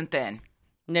certainly wasn't then.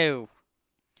 No.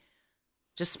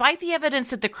 Despite the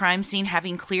evidence at the crime scene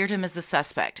having cleared him as a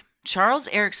suspect, Charles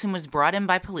Erickson was brought in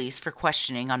by police for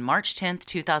questioning on March 10th,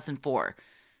 2004.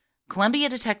 Columbia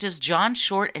detectives John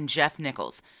Short and Jeff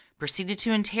Nichols proceeded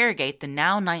to interrogate the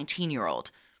now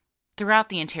 19-year-old. Throughout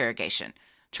the interrogation,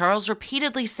 Charles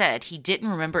repeatedly said he didn't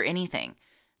remember anything,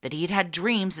 that he had had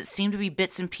dreams that seemed to be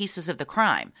bits and pieces of the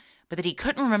crime, but that he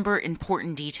couldn't remember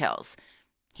important details.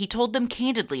 He told them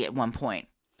candidly at one point.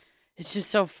 It's just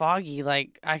so foggy,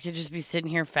 like I could just be sitting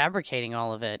here fabricating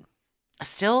all of it.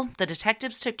 Still, the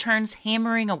detectives took turns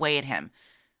hammering away at him.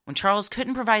 When Charles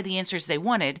couldn't provide the answers they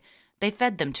wanted, they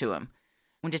fed them to him.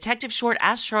 When Detective Short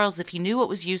asked Charles if he knew what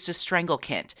was used to strangle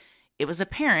Kent, it was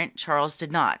apparent Charles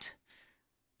did not.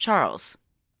 Charles.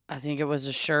 I think it was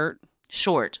a shirt.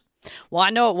 Short. Well, I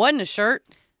know it wasn't a shirt.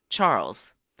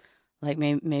 Charles. Like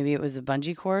maybe it was a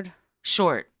bungee cord?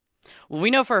 Short. Well, we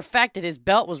know for a fact that his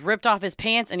belt was ripped off his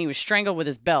pants and he was strangled with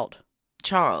his belt.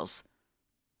 Charles.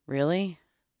 Really?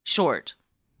 Short.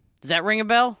 Does that ring a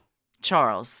bell?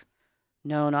 Charles.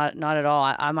 No, not at all.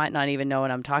 I might not even know what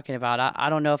I'm talking about.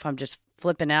 I don't know if I'm just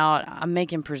flipping out. I'm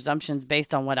making presumptions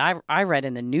based on what I read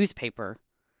in the newspaper.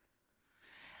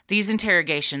 These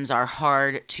interrogations are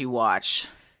hard to watch.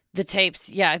 The tapes,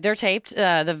 yeah, they're taped.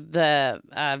 The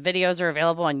videos are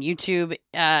available on YouTube.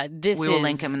 We will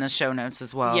link them in the show notes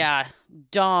as well. Yeah,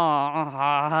 the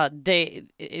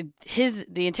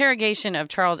interrogation of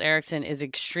Charles Erickson is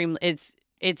extremely.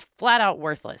 It's flat out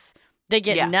worthless. They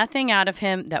get nothing out of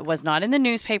him that was not in the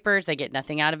newspapers. They get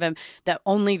nothing out of him that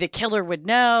only the killer would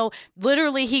know.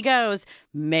 Literally, he goes,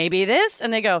 maybe this.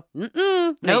 And they go,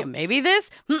 nope. Maybe this.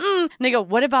 And they go,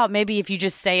 what about maybe if you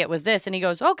just say it was this? And he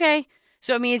goes, okay.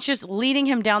 So, I mean, it's just leading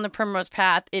him down the primrose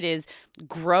path. It is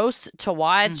gross to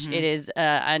watch. It is,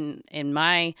 in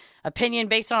my opinion,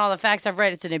 based on all the facts I've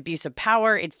read, it's an abuse of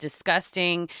power. It's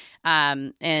disgusting.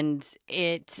 And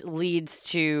it leads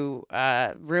to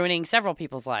ruining several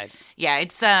people's lives. Yeah,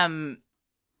 it's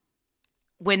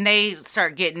when they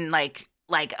start getting like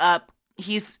up,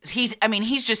 he's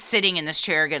just sitting in this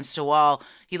chair against a wall.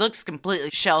 He looks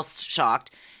completely shell-shocked.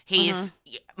 He's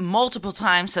multiple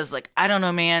times says, like, I don't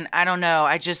know, man. I don't know.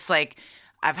 I just, like,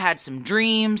 I've had some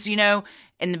dreams, in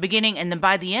the beginning. And then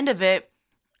by the end of it,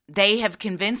 they have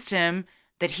convinced him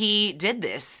that he did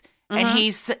this. And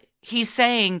he's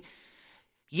saying,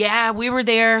 yeah, we were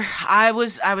there. I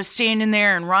was standing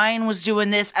there and Ryan was doing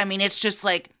this. I mean, it's just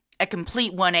like a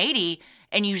complete 180.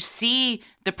 And you see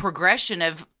the progression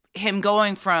of him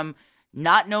going from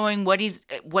not knowing what he's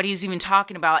even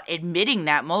talking about, admitting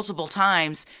that multiple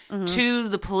times, to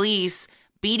the police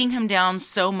beating him down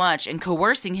so much and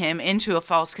coercing him into a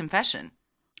false confession.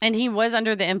 And he was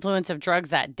under the influence of drugs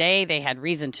that day. They had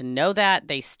reason to know that.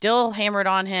 They still hammered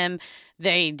on him.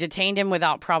 They detained him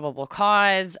without probable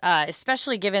cause,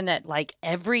 especially given that, like,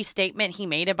 every statement he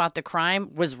made about the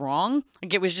crime was wrong.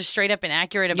 Like, it was just straight up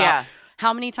inaccurate about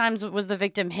how many times was the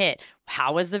victim hit?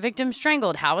 How was the victim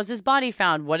strangled? How was his body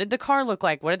found? What did the car look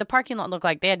like? What did the parking lot look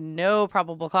like? They had no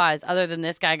probable cause other than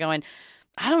this guy going,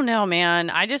 I don't know, man.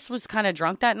 I just was kind of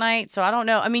drunk that night, so I don't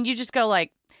know. I mean, you just go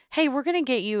like, hey, we're going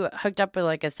to get you hooked up with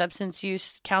like a substance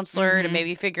use counselor to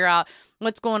maybe figure out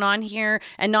what's going on here,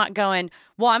 and not going,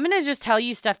 well, I'm going to just tell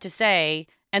you stuff to say,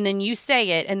 and then you say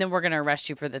it, and then we're going to arrest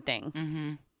you for the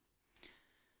thing.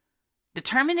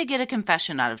 Determined to get a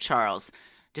confession out of Charles,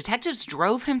 detectives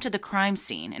drove him to the crime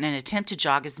scene in an attempt to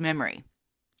jog his memory.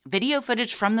 Video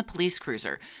footage from the police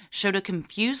cruiser showed a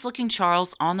confused-looking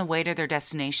Charles on the way to their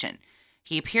destination.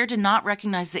 He appeared to not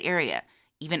recognize the area,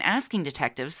 even asking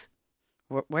detectives,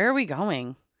 where are we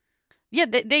going? Yeah,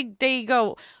 they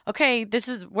go, okay,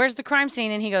 where's the crime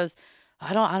scene? And he goes,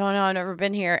 I don't know, I've never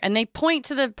been here. And they point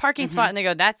to the parking spot and they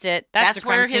go, that's it. That's the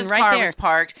crime where scene his right car there. was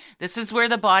parked. This is where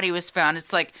the body was found.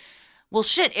 It's like, well,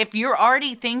 shit, if you're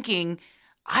already thinking,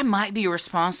 I might be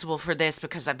responsible for this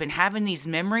because I've been having these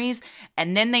memories,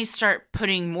 and then they start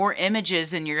putting more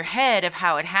images in your head of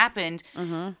how it happened,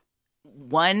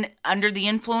 one under the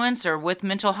influence or with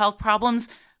mental health problems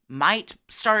might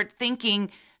start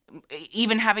thinking,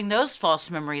 even having those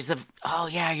false memories of, oh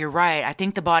yeah, you're right, I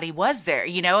think the body was there.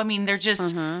 I mean, they're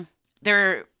just,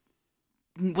 they're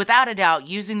without a doubt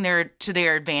using to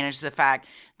their advantage the fact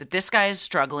that this guy is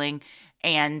struggling,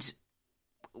 and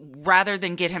rather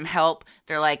than get him help,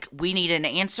 they're like, we need an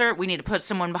answer. We need to put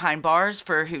someone behind bars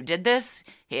for who did this.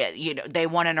 They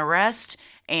want an arrest,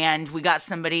 and we got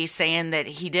somebody saying that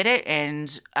he did it, and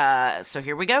so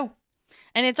here we go.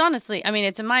 And it's honestly, I mean,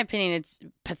 it's, in my opinion, it's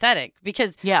pathetic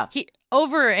because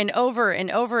over and over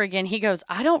and over again, he goes,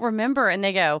 I don't remember. And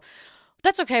they go,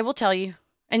 that's okay. We'll tell you.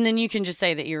 And then you can just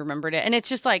say that you remembered it. And it's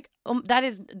just like, that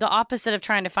is the opposite of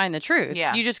trying to find the truth.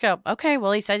 Yeah. You just go, okay,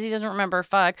 well, he says he doesn't remember.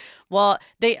 Fuck. Well,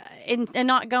 and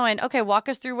not going, okay, walk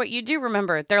us through what you do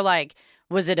remember. They're like,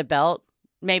 was it a belt?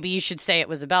 Maybe you should say it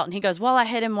was a belt. And he goes, well, I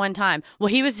hit him one time. Well,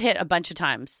 he was hit a bunch of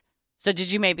times. So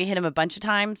did you maybe hit him a bunch of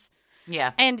times?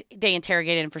 Yeah. And they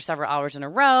interrogated him for several hours in a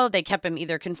row. They kept him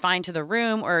either confined to the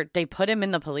room or they put him in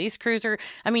the police cruiser.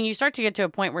 I mean, you start to get to a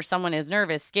point where someone is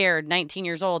nervous, scared, 19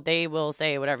 years old. They will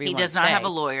say whatever you want to say. He does not have a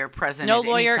lawyer present. No at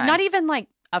lawyer. any time. Not even like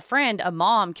a friend, a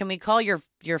mom. Can we call your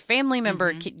family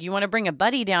member? You want to bring a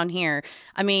buddy down here?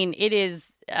 I mean, it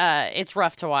is, it's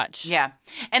rough to watch. Yeah.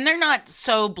 And they're not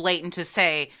so blatant to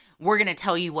say, we're going to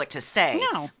tell you what to say.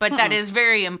 No. But that is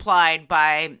very implied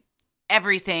by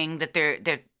everything that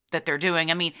they're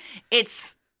doing. I mean,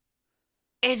 it's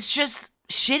just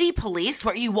shitty police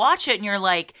where you watch it and you're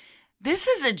like,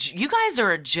 you guys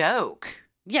are a joke.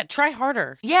 Yeah, try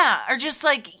harder. Yeah, or just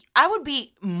like, I would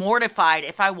be mortified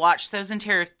if I watched those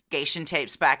interrogation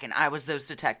tapes back and I was those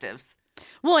detectives.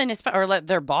 Well, and or let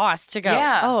their boss to go,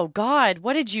 Yeah. oh, God,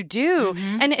 what did you do?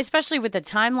 And especially with the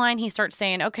timeline, he starts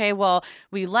saying, okay, well,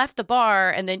 we left the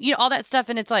bar and then, all that stuff.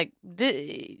 And it's like,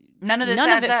 none of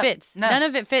it fits. No. None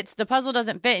of it fits. The puzzle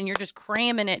doesn't fit and you're just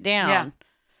cramming it down. Yeah.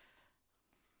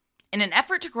 In an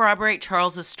effort to corroborate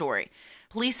Charles's story,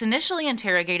 police initially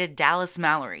interrogated Dallas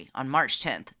Mallory on March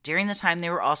 10th, during the time they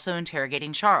were also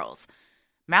interrogating Charles.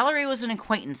 Mallory was an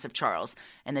acquaintance of Charles,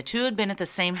 and the two had been at the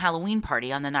same Halloween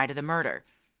party on the night of the murder.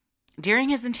 During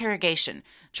his interrogation,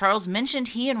 Charles mentioned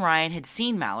he and Ryan had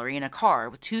seen Mallory in a car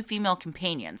with two female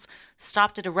companions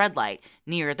stopped at a red light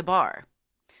near the bar.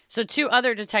 So two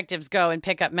other detectives go and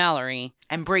pick up Mallory.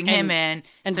 And bring him in,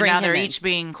 and so bring now him they're in. each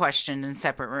being questioned in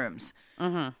separate rooms.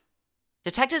 Mm-hmm.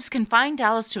 Detectives confined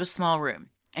Dallas to a small room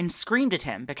and screamed at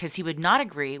him because he would not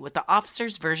agree with the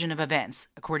officer's version of events,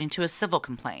 according to a civil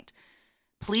complaint.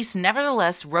 Police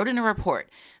nevertheless wrote in a report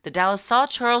that Dallas saw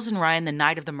Charles and Ryan the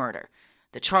night of the murder,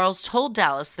 that Charles told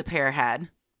Dallas the pair had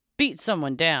beat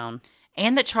someone down,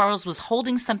 and that Charles was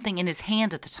holding something in his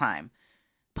hand at the time.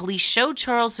 Police showed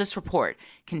Charles this report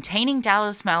containing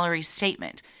Dallas Mallory's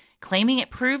statement, claiming it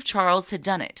proved Charles had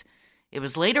done it. It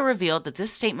was later revealed that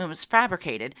this statement was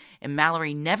fabricated and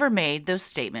Mallory never made those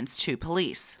statements to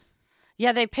police.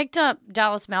 Yeah, they picked up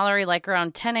Dallas Mallory like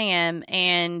around 10 a.m.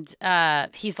 and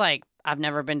he's like, I've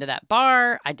never been to that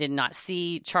bar. I did not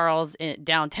see Charles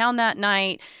downtown that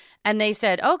night. And they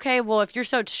said, okay, well, if you're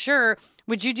so sure,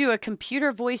 would you do a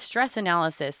computer voice stress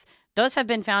analysis? Those have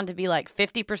been found to be like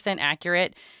 50%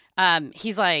 accurate.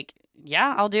 He's like,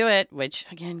 yeah, I'll do it. Which,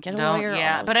 again, get a lawyer.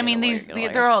 Yeah, but I mean,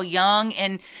 they're all young.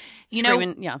 And,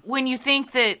 when you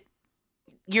think that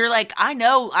you're like, I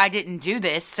know I didn't do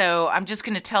this, so I'm just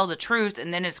going to tell the truth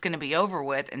and then it's going to be over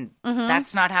with. And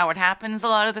that's not how it happens a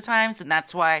lot of the times. And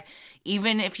that's why,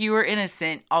 even if you are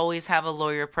innocent, always have a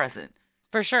lawyer present.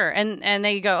 For sure. And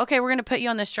they go, okay, we're going to put you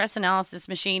on the stress analysis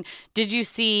machine. Did you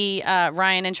see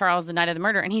Ryan and Charles the night of the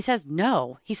murder? And he says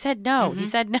no. He said no. He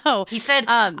said no. He said,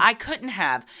 I couldn't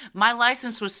have. My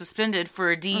license was suspended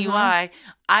for a DUI.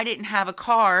 I didn't have a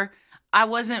car. I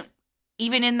wasn't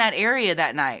even in that area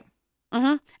that night.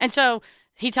 And so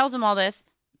he tells them all this,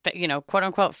 quote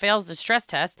unquote, fails the stress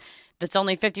test. That's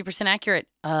only 50% accurate.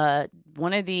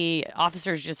 One of the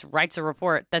officers just writes a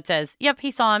report that says, yep, he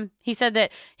saw him. He said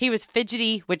that he was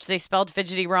fidgety, which they spelled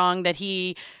fidgety wrong, that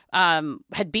he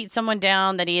had beat someone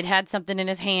down, that he had something in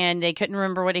his hand. They couldn't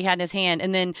remember what he had in his hand.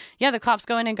 And then, the cops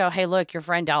go in and go, hey, look, your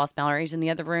friend Dallas Mallory's in the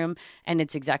other room. And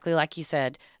it's exactly like you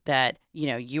said, that,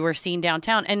 you were seen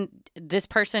downtown. And this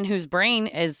person whose brain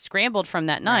is scrambled from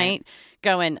that night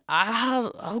going,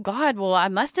 oh God, well, I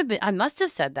must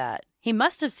have said that. He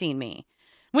must have seen me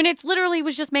when it's literally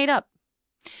was just made up.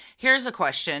 Here's a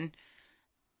question.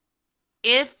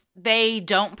 If they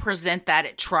don't present that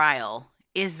at trial,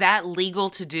 is that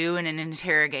legal to do in an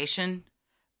interrogation?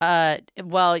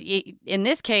 Well, in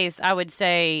this case, I would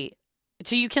say,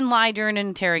 so you can lie during an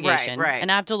interrogation. Right.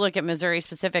 And I have to look at Missouri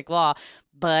specific law.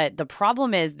 But the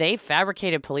problem is they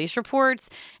fabricated police reports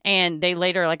and they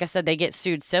later, like I said, they get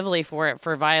sued civilly for it,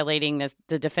 for violating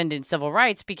the defendant's civil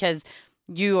rights, because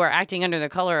you are acting under the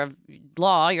color of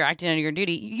law. You're acting under your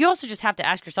duty. You also just have to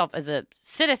ask yourself, as a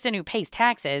citizen who pays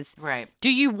taxes, right,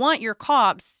 do you want your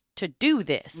cops to do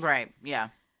this? Right, yeah.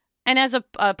 And as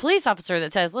a police officer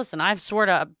that says, listen, I've swore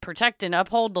to protect and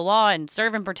uphold the law and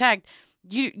serve and protect,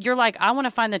 you're like, I want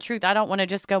to find the truth. I don't want to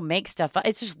just go make stuff up.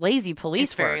 It's just lazy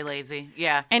police work. It's very lazy,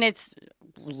 yeah. And it's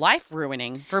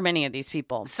life-ruining for many of these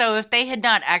people. So if they had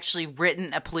not actually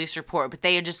written a police report, but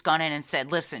they had just gone in and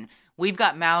said, listen, We've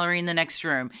got Mallory in the next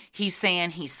room. He's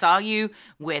saying he saw you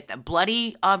with a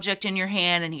bloody object in your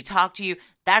hand and he talked to you.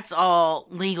 That's all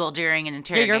legal during an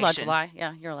interrogation. Yeah, you're allowed to lie.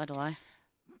 Yeah, you're allowed to lie.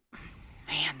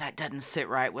 Man, that doesn't sit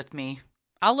right with me.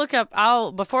 I'll look up,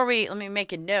 let me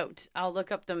make a note. I'll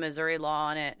look up the Missouri law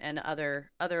on it and other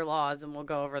laws, and we'll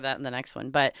go over that in the next one.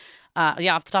 But,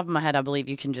 yeah, off the top of my head, I believe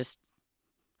you can just,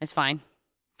 it's fine.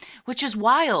 Which is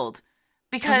wild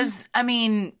because, I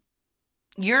mean,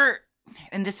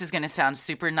 and this is going to sound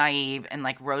super naive and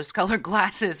like rose-colored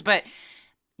glasses, but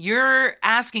you're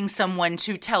asking someone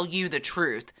to tell you the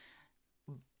truth,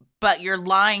 but you're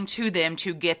lying to them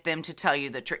to get them to tell you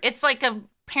the truth. It's like a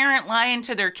parent lying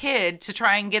to their kid to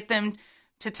try and get them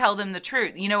to tell them the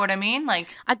truth. You know what I mean?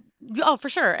 Like, oh, for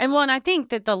sure. And I think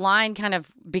that the line kind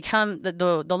of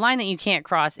the line that you can't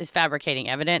cross is fabricating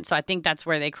evidence. So I think that's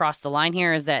where they crossed the line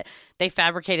here, is that they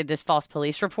fabricated this false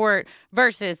police report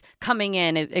versus coming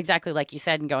in exactly like you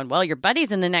said and going, well, your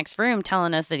buddy's in the next room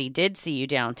telling us that he did see you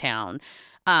downtown.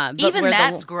 Even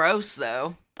that's gross,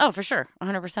 though. Oh, for sure.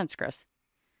 100% is gross.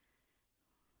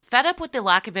 Fed up with the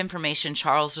lack of information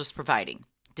Charles was providing,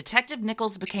 Detective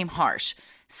Nichols became harsh,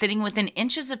 sitting within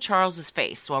inches of Charles's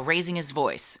face while raising his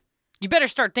voice. You better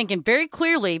start thinking very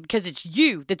clearly because it's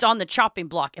you that's on the chopping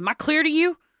block. Am I clear to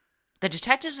you? The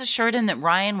detectives assured him that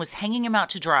Ryan was hanging him out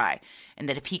to dry and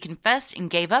that if he confessed and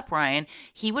gave up Ryan,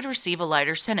 he would receive a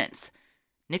lighter sentence.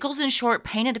 Nichols, in short,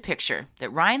 painted a picture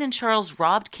that Ryan and Charles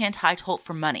robbed Kent Heitholt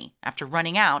for money after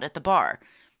running out at the bar.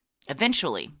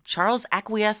 Eventually, Charles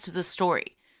acquiesced to the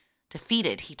story.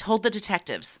 Defeated, he told the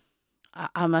detectives,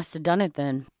 I must have done it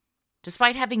then.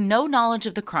 Despite having no knowledge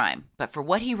of the crime, but for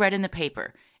what he read in the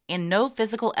paper, and no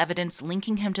physical evidence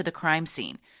linking him to the crime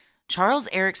scene, Charles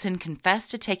Erickson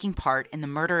confessed to taking part in the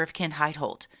murder of Kent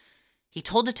Heitholt. He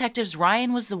told detectives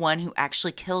Ryan was the one who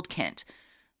actually killed Kent.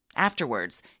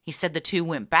 Afterwards, he said the two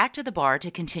went back to the bar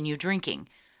to continue drinking,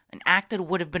 an act that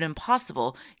would have been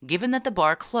impossible given that the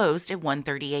bar closed at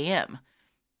 1:30 a.m.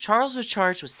 Charles was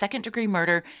charged with second-degree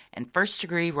murder and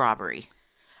first-degree robbery.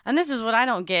 And this is what I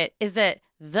don't get, is that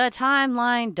the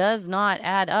timeline does not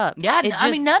add up. Yeah,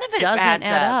 I mean, none of it doesn't adds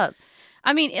add up.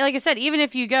 I mean, like I said, even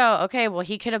if you go, okay, well,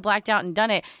 he could have blacked out and done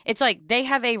it. It's like they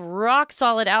have a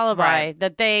rock-solid alibi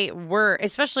that they were,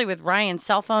 especially with Ryan's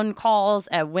cell phone calls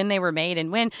at when they were made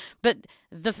and when. But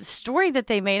the story that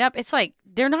they made up, it's like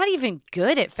they're not even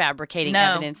good at fabricating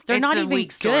evidence. They're not even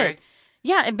weak story. good.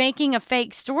 Yeah, and making a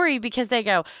fake story because they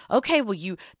go, okay, well,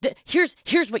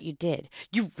 here's what you did.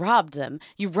 You robbed them.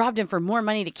 You robbed him for more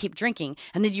money to keep drinking,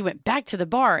 and then you went back to the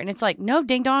bar. And it's like, no,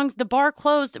 ding-dongs, the bar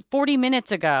closed 40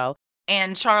 minutes ago.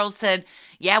 And Charles said,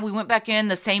 yeah, we went back in.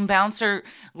 The same bouncer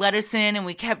let us in, and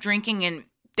we kept drinking, and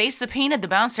they subpoenaed the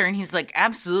bouncer, and he's like,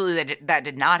 absolutely, that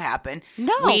did not happen.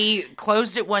 No. We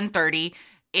closed at 1:30,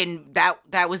 and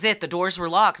that was it. The doors were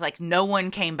locked. Like, no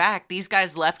one came back. These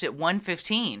guys left at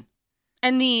 1:15.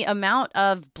 And the amount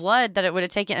of blood that it would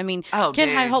have taken. I mean, Kent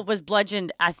Heitholt was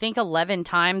bludgeoned, I think, 11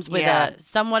 times with a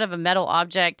somewhat of a metal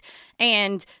object.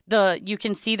 And you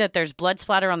can see that there's blood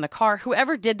splatter on the car.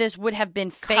 Whoever did this would have been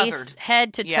covered.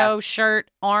 Head to toe, shirt,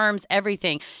 arms,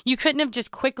 everything. You couldn't have just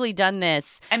quickly done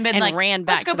this and ran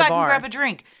back to the bar. Let's go back and grab a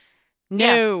drink.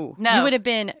 No. Yeah. No. You would have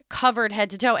been covered head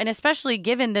to toe. And especially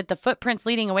given that the footprints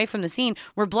leading away from the scene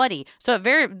were bloody. So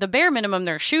at the bare minimum,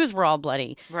 their shoes were all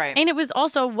bloody. Right. And it was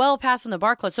also well past when the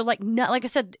bar closed. So like I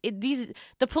said,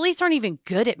 the police aren't even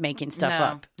good at making stuff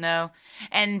up. No.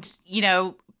 And,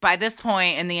 by this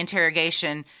point in the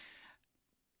interrogation,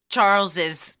 Charles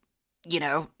is,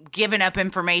 giving up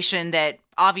information that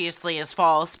obviously is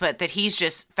false, but that he's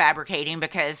just fabricating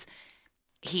because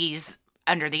he's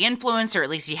under the influence, or at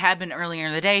least he had been earlier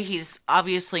in the day. He's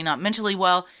obviously not mentally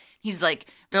well. He's like,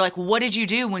 they're like, what did you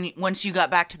do once you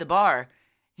got back to the bar?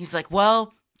 He's like,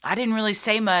 well, I didn't really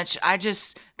say much.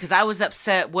 Because I was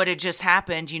upset what had just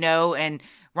happened, and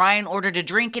Ryan ordered a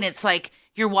drink, and it's like,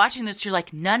 you're watching this, you're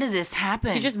like, none of this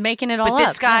happened. He's just making it all up. But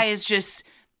this guy is just,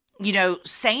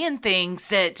 saying things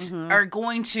that are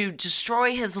going to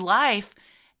destroy his life.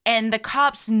 And the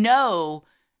cops know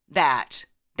that.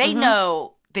 They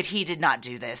know that he did not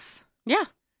do this. Yeah.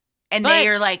 And they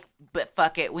are like, but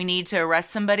fuck it. We need to arrest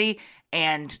somebody.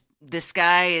 And this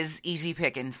guy is easy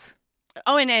pickings.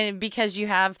 Oh, and because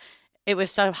it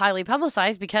was so highly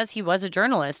publicized because he was a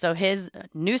journalist. So his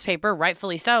newspaper,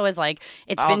 rightfully so, is like,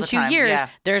 it's been 2 years. Yeah.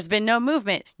 There's been no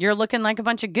movement. You're looking like a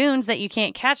bunch of goons that you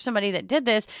can't catch somebody that did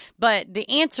this. But the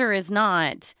answer is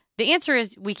not... The answer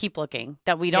is we keep looking,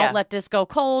 that we don't let this go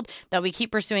cold, that we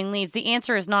keep pursuing leads. The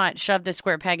answer is not shove this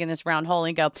square peg in this round hole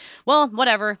and go, well,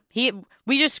 whatever.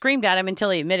 We just screamed at him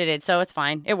until he admitted it, so it's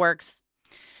fine. It works.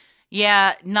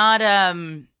 Yeah, not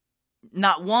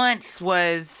not once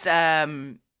was, the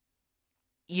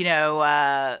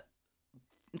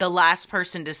last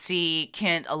person to see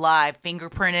Kent alive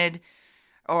fingerprinted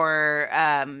or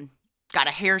got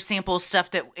a hair sample,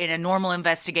 stuff that in a normal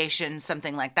investigation,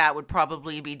 something like that would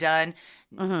probably be done.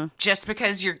 Just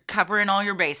because you're covering all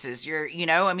your bases.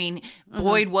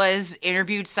 Boyd was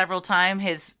interviewed several times.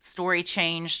 His story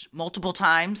changed multiple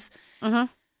times.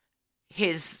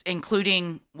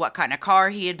 Including what kind of car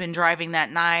he had been driving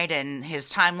that night and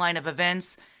his timeline of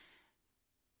events.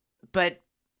 But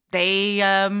they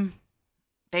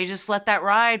just let that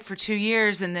ride for 2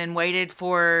 years and then waited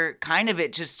for kind of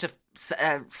it just to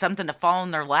something to fall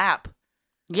in their lap.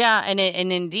 Yeah, and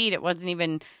indeed, it wasn't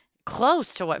even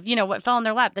close to what fell in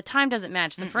their lap. The time doesn't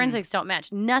match. The forensics don't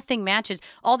match. Nothing matches.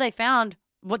 All they found,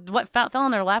 what fell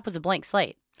in their lap was a blank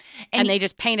slate, and they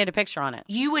just painted a picture on it.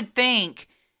 You would think,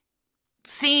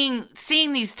 seeing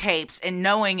these tapes and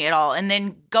knowing it all, and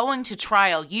then going to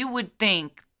trial, you would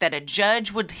think that a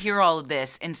judge would hear all of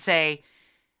this and say,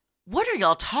 "What are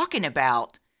y'all talking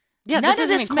about? Yeah, none of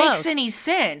this makes any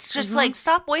sense. Just like,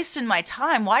 stop wasting my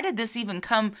time. Why did this even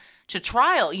come to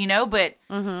trial?" But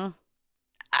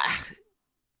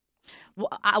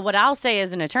what I'll say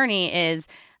as an attorney is,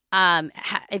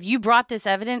 if you brought this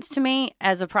evidence to me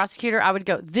as a prosecutor, I would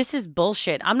go, "This is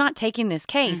bullshit. I'm not taking this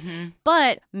case."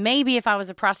 But maybe if I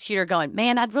was a prosecutor going,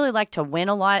 "Man, I'd really like to win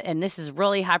a lot, and this is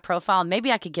really high profile,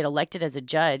 maybe I could get elected as a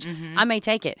judge," I may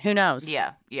take it. Who knows?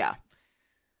 Yeah.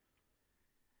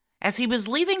 As he was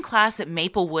leaving class at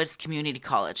Maple Woods Community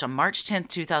College on March 10th,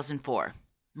 2004,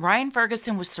 Ryan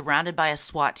Ferguson was surrounded by a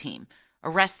SWAT team,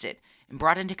 arrested, and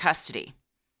brought into custody.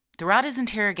 Throughout his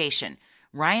interrogation,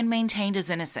 Ryan maintained his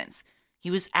innocence.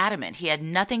 He was adamant he had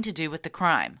nothing to do with the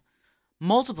crime.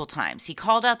 Multiple times, he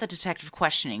called out the detective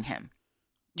questioning him.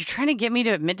 "You're trying to get me to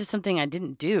admit to something I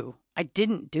didn't do. I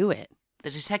didn't do it."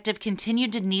 The detective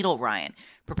continued to needle Ryan,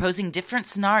 proposing different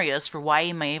scenarios for why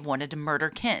he may have wanted to murder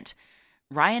Kent.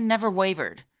 Ryan never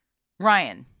wavered.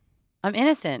 "Ryan." "I'm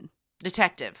innocent."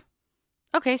 "Detective."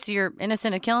 "Okay, so you're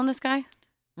innocent of killing this guy?"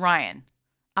 "Ryan."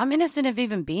 "I'm innocent of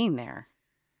even being there."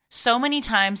 So many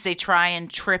times they try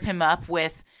and trip him up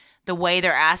with the way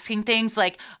they're asking things,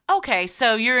 like, "Okay,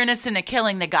 so you're innocent of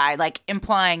killing the guy," like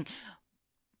implying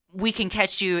we can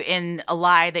catch you in a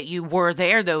lie that you were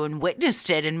there, though, and witnessed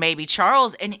it, and maybe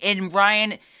Charles. And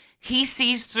Ryan, he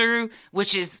sees through,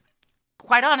 which is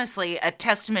quite honestly a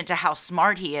testament to how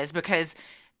smart he is, because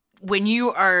when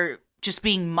you are just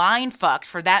being mind-fucked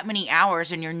for that many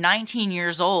hours and you're 19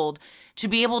 years old, to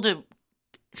be able to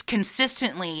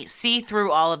consistently see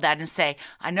through all of that and say,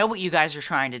 "I know what you guys are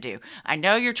trying to do. I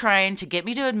know you're trying to get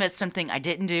me to admit something I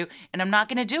didn't do, and I'm not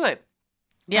going to do it."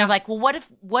 Yeah. And like, "Well,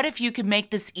 what if you could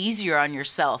make this easier on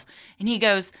yourself?" And he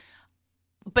goes,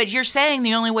 "But you're saying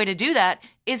the only way to do that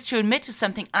is to admit to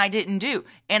something I didn't do,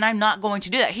 and I'm not going to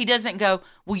do that." He doesn't go,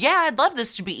 "Well, yeah, I'd love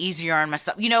this to be easier on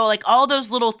myself." Like all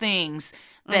those little things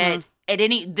that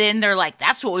then they're like,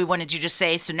 "That's what we wanted you to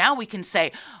say. So now we can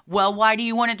say, well, why do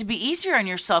you want it to be easier on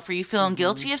yourself? Are you feeling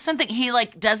guilty of something?" He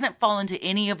doesn't fall into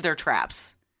any of their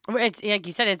traps. It's like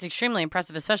you said, it's extremely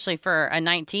impressive, especially for a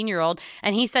 19-year-old.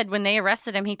 And he said when they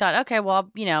arrested him, he thought, "Okay, well,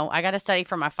 I got to study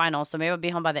for my finals, so maybe I'll be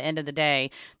home by the end of the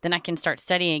day. Then I can start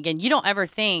studying again." You don't ever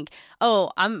think,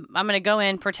 "Oh, I'm going to go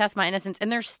in, protest my innocence,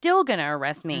 and they're still going to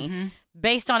arrest me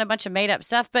based on a bunch of made up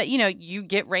stuff." But, you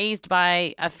get raised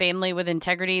by a family with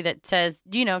integrity that says,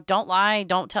 don't lie,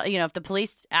 don't tell, if the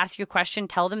police ask you a question,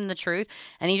 tell them the truth.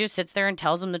 And he just sits there and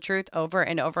tells them the truth over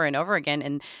and over and over again.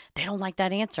 And they don't like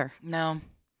that answer. No.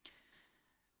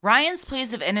 Ryan's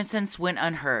pleas of innocence went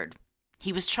unheard.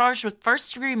 He was charged with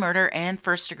first-degree murder and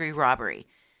first-degree robbery.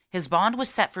 His bond was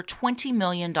set for $20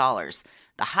 million, the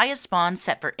highest bond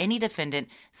set for any defendant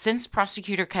since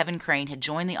prosecutor Kevin Crane had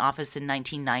joined the office in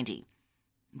 1990.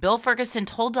 Bill Ferguson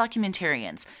told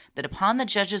documentarians that upon the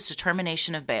judge's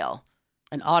determination of bail,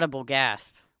 an audible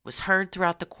gasp was heard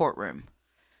throughout the courtroom.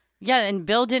 Yeah, and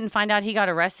Bill didn't find out he got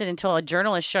arrested until a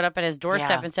journalist showed up at his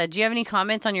doorstep and said, "Do you have any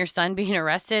comments on your son being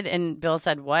arrested?" And Bill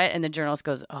said, "What?" And the journalist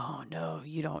goes, "Oh, no,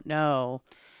 you don't know."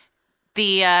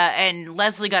 And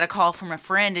Leslie got a call from a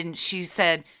friend, and she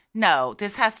said, "No,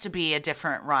 this has to be a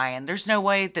different Ryan. There's no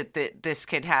way that this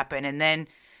could happen." And then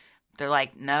they're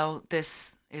like, "No,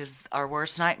 this is our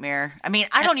worst nightmare." I mean,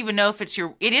 I don't even know if it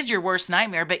is your worst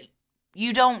nightmare, but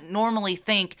you don't normally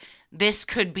think this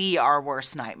could be our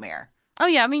worst nightmare. Oh,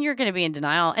 yeah. I mean, you're going to be in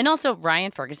denial. And also, Ryan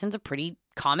Ferguson's a pretty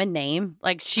common name.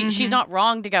 Like, she's not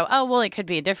wrong to go, "Oh, well, it could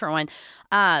be a different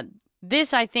one."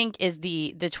 This, I think, is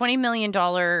the $20 million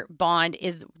bond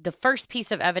is the first piece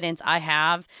of evidence I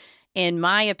have in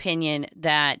my opinion,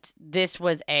 that this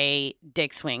was a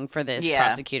dick swing for this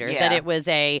prosecutor. Yeah. That it was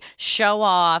a show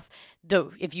off.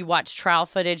 If you watch trial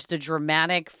footage, the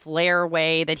dramatic flair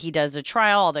way that he does the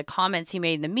trial, all the comments he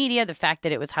made in the media, the fact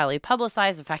that it was highly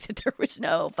publicized, the fact that there was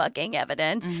no fucking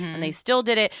evidence, and they still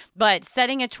did it. But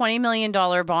setting a $20 million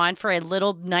bond for a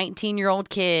little 19-year-old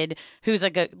kid who's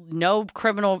like no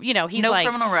criminal, he's no like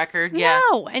criminal record. Yeah.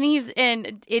 No,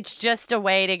 and it's just a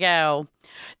way to go.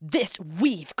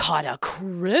 We've caught a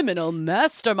criminal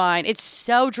mastermind. It's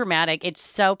so dramatic. It's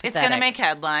so pathetic. It's going to make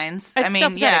headlines. It's so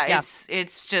pathetic,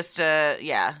 it's just a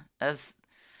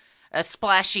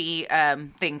splashy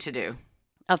thing to do.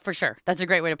 Oh, for sure. That's a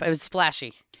great way to put it. It was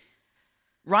splashy.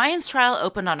 Ryan's trial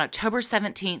opened on October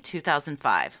 17,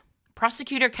 2005.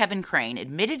 Prosecutor Kevin Crane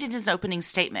admitted in his opening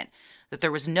statement that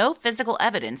there was no physical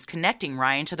evidence connecting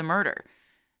Ryan to the murder.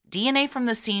 DNA from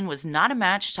the scene was not a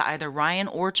match to either Ryan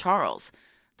or Charles.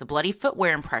 The bloody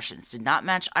footwear impressions did not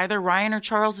match either Ryan or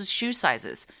Charles's shoe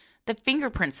sizes. The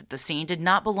fingerprints at the scene did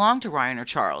not belong to Ryan or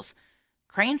Charles.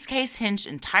 Crane's case hinged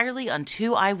entirely on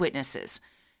 2 eyewitnesses,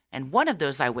 and one of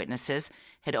those eyewitnesses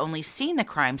had only seen the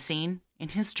crime scene in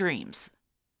his dreams.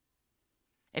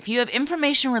 If you have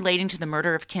information relating to the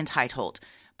murder of Kent Heitholt,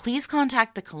 please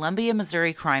contact the Columbia,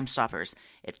 Missouri Crime Stoppers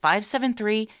at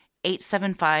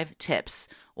 573-875-TIPS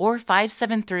or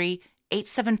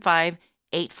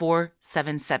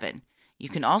 573-875-8477. You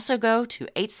can also go to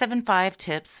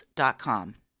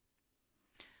 875tips.com.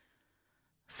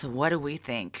 So what do we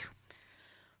think?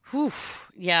 Whew.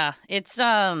 Yeah, it's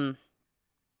a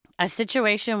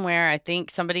situation where I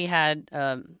think somebody had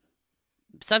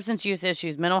substance use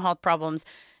issues, mental health problems,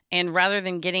 and rather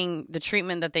than getting the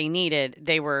treatment that they needed,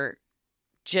 they were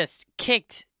just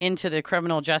kicked into the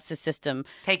criminal justice system.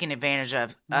 Taken advantage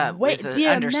of is an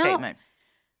understatement.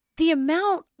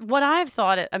 What I've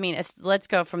thought, let's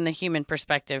go from the human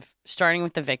perspective, starting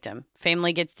with the victim.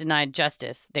 Family gets denied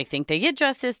justice. They think they get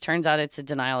justice. Turns out it's a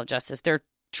denial of justice. They're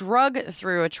drug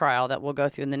through a trial that we'll go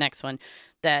through in the next one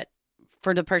that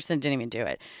for the person that didn't even do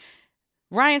it.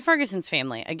 Ryan Ferguson's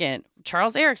family, again,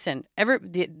 Charles Erickson,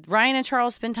 Ryan and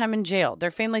Charles spend time in jail.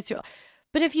 Their families too.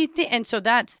 But if you think, and so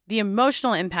that's the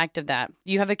emotional impact of that.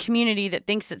 You have a community that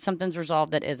thinks that something's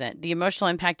resolved that isn't. The emotional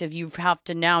impact of you have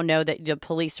to now know that the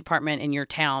police department in your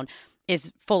town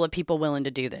is full of people willing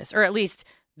to do this, or at least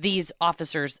these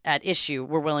officers at issue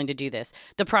were willing to do this.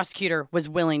 The prosecutor was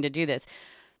willing to do this.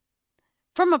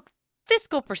 From a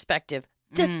fiscal perspective,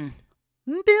 the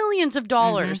millions of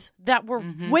dollars that were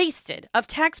wasted of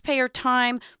taxpayer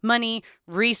time, money,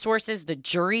 resources, the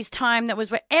jury's time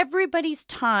everybody's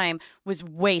time was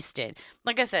wasted.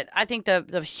 Like I said, I think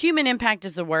the human impact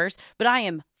is the worst, but I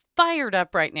am fired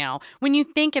up right now when you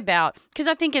think about, because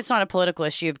I think it's not a political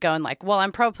issue of going like, well,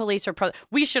 I'm pro-police or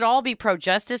we should all be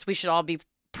pro-justice. We should all be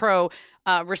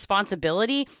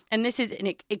responsibility, and this is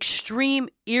an extremely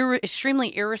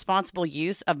irresponsible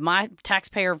use of my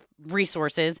taxpayer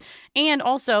resources, and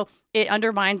also it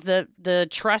undermines the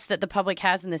trust that the public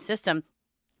has in the system,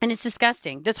 and it's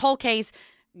disgusting. This whole case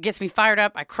gets me fired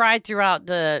up. I cried throughout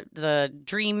the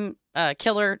Dream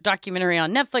Killer documentary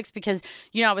on Netflix because,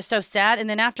 I was so sad. And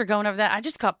then after going over that, I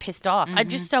just got pissed off. I'm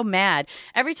just so mad.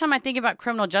 Every time I think about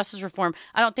criminal justice reform,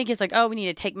 I don't think it's like, oh, we need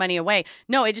to take money away.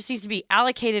 No, it just needs to be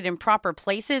allocated in proper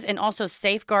places and also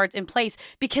safeguards in place,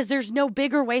 because there's no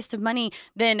bigger waste of money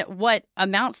than what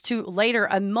amounts to later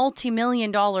a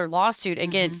multi-million-dollar lawsuit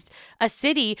against a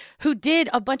city who did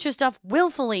a bunch of stuff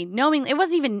willfully, knowing it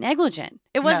wasn't even negligent.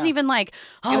 It wasn't even like,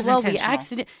 the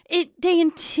accident. They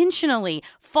intentionally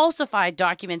falsified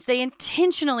documents. They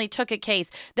intentionally took a case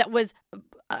that was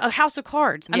a house of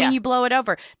cards. I mean, you blow it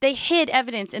over. They hid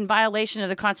evidence in violation of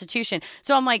the Constitution.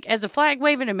 So I'm like, as a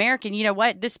flag-waving American, you know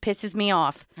what? This pisses me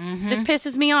off. This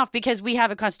pisses me off because we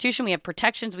have a Constitution, we have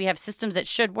protections, we have systems that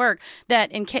should work, that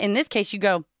in this case you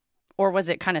go, or was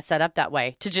it kind of set up that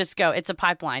way to just go, it's a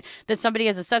pipeline, that somebody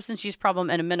has a substance use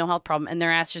problem and a mental health problem and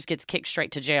their ass just gets kicked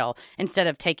straight to jail instead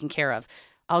of taken care of.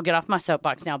 I'll get off my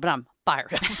soapbox now, but I'm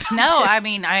fired up. No, I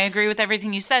mean, I agree with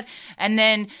everything you said. And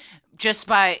then just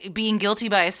by being guilty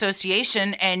by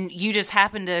association, and you just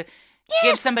happen to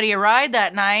give somebody a ride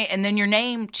that night, and then your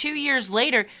name 2 years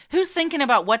later, who's thinking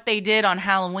about what they did on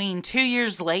Halloween 2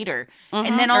 years later?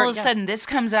 And then all of a sudden this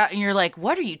comes out and you're like,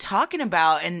 what are you talking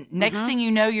about? And next thing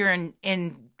you know, you're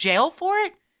in jail for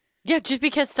it? Yeah, just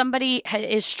because somebody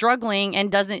is struggling and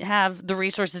doesn't have the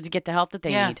resources to get the help that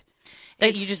they need.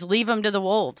 That you just leave them to the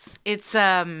wolves. It's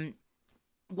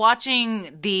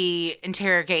watching the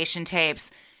interrogation tapes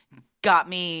got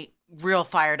me real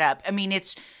fired up. I mean,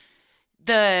 it's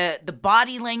the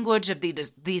body language of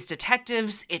these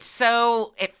detectives. It's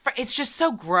just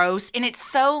so gross, and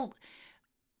it's so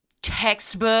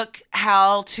textbook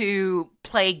how to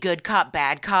play good cop,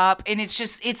 bad cop. And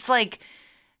it's like,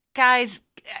 guys,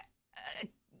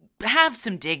 have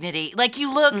some dignity. Like,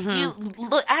 you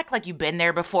look, act like you've been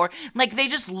there before. Like, they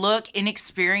just look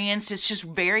inexperienced. It's just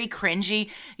very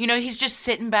cringy. You know, he's just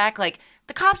sitting back, like,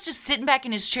 the cop's just sitting back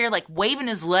in his chair, like, waving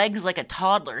his legs like a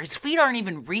toddler. His feet aren't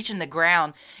even reaching the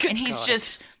ground. And he's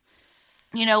just,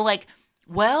 you know, like,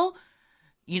 well,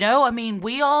 you know, I mean,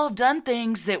 we all have done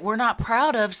things that we're not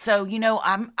proud of. So, you know,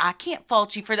 I can't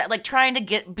fault you for that. Like, trying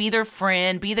to be their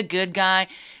friend, be the good guy.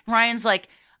 Ryan's like,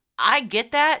 I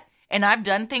get that. And I've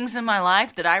done things in my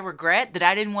life that I regret, that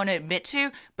I didn't want to admit to,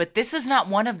 but this is not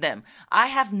one of them. I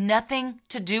have nothing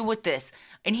to do with this.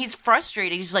 And he's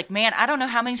frustrated. He's like, man, I don't know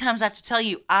how many times I have to tell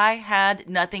you, I had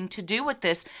nothing to do with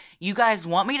this. You guys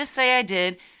want me to say I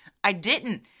did. I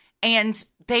didn't. And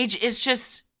it's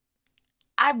just,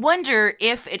 I wonder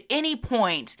if at any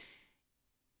point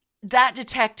that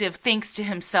detective thinks to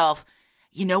himself,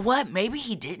 you know what? Maybe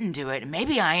he didn't do it. And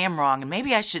maybe I am wrong. And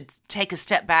maybe I should take a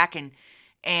step back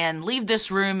and leave this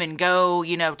room and go,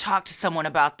 you know, talk to someone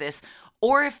about this.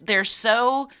 Or if they're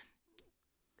so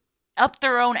up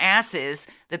their own asses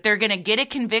that they're going to get a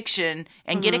conviction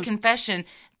and get a confession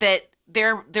that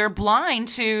they're blind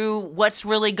to what's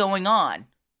really going on.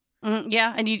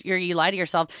 Yeah, and you lie to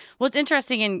yourself. Well, it's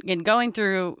interesting in going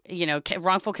through, you know,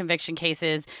 wrongful conviction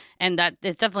cases, and that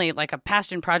it's definitely like a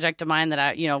passion project of mine that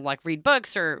I, you know, like read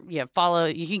books or follow.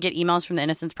 You can get emails from the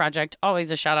Innocence Project. Always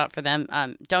a shout out for them.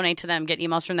 Donate to them. Get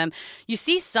emails from them. You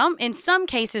see in some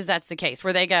cases that's the case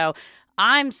where they go,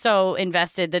 I'm so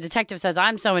invested. The detective says,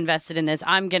 I'm so invested in this.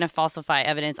 I'm going to falsify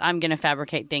evidence. I'm going to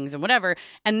fabricate things and whatever.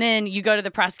 And then you go to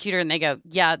the prosecutor and they go,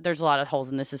 yeah, there's a lot of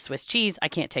holes in this. Is Swiss cheese. I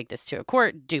can't take this to a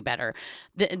court. Do better.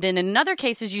 Then in other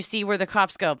cases, you see where the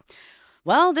cops go,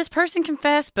 well, this person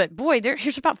confessed, but boy,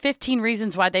 here's about 15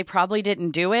 reasons why they probably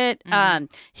didn't do it.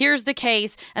 Here's the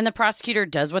case. And the prosecutor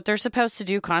does what they're supposed to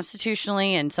do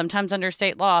constitutionally and sometimes under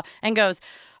state law and goes,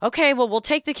 okay, well, we'll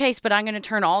take the case, but I'm going to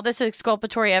turn all this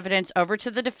exculpatory evidence over to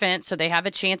the defense so they have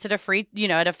a chance at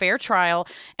at a fair trial.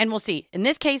 And we'll see. In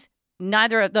this case,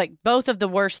 both of the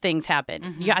worst things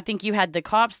happened. Yeah, I think you had the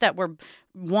cops that were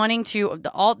wanting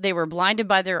they were blinded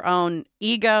by their own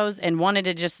egos and wanted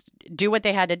to just do what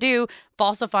they had to do,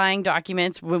 falsifying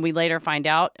documents when we later find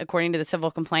out, according to the civil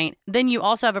complaint. Then you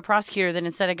also have a prosecutor that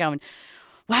instead of going,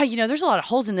 wow, you know, there's a lot of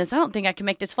holes in this. I don't think I can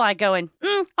make this fly. Going,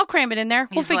 I'll cram it in there.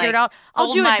 We'll figure it out.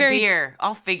 I'll do it beer.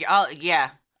 Yeah.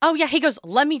 Oh, yeah. He goes,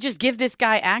 let me just give this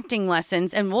guy acting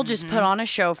lessons and we'll just put on a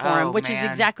show for him, which is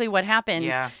exactly what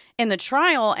happens in the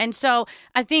trial. And so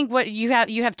I think what you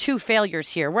have two failures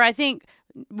here where I think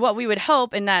what we would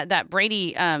hope in that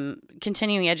Brady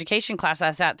continuing education class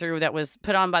I sat through that was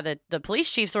put on by the police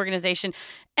chiefs organization,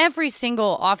 every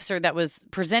single officer that was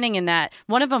presenting in that,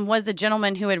 one of them was the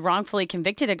gentleman who had wrongfully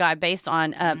convicted a guy based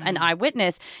on an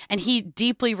eyewitness, and he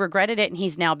deeply regretted it, and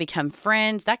he's now become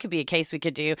friends. That could be a case we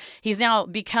could do. He's now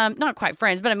become, not quite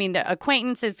friends, but I mean the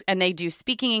acquaintances, and they do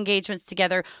speaking engagements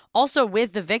together, also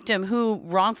with the victim who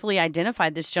wrongfully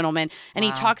identified this gentleman, and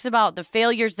he talks about the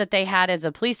failures that they had as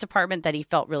a police department, that he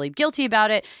felt really guilty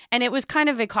about it, and it was kind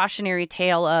of a cautionary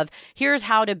tale of here's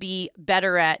how to be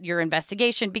better at your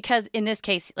investigation, because in this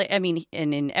case, I mean,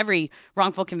 and in every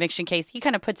wrongful conviction case, he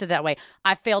kind of puts it that way.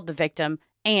 I failed the victim,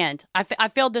 and I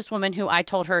failed this woman who I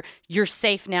told her, you're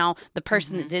safe now. The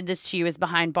person that did this to you is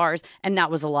behind bars, and that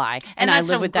was a lie. And I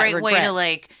live with that regret. That's a great way to,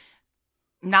 like,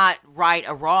 not right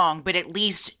a wrong, but at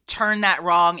least turn that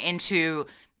wrong into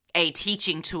a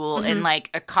teaching tool and,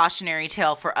 like, a cautionary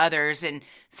tale for others, and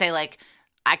say, like,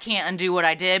 I can't undo what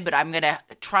I did, but I'm going to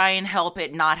try and help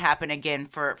it not happen again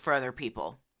for other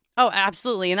people. Oh,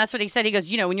 absolutely. And that's what he said. He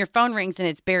goes, you know, when your phone rings and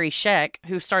it's Barry Scheck,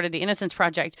 who started the Innocence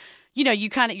Project, you know, you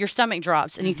kind of, your stomach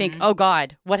drops and you think, oh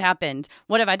God, what happened?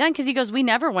 What have I done? Because he goes, we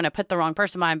never want to put the wrong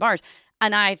person behind bars.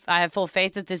 And I have full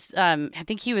faith that this, I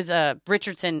think he was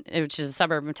Richardson, which is a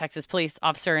suburb of Texas police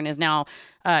officer, and is now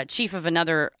chief of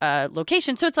another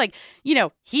location. So it's like, you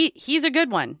know, he's a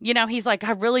good one. You know, he's like,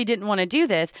 I really didn't want to do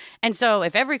this. And so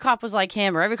if every cop was like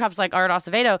him, or every cop's like Art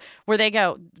Acevedo, where they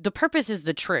go, the purpose is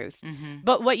the truth.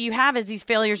 But what you have is these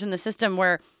failures in the system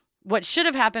where what should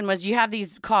have happened was you have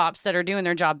these cops that are doing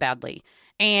their job badly,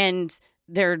 and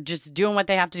they're just doing what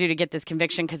they have to do to get this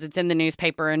conviction because it's in the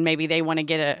newspaper, and maybe they want to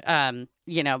get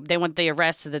they want the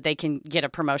arrest so that they can get a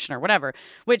promotion or whatever,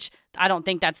 which I don't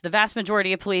think that's the vast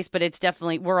majority of police, but it's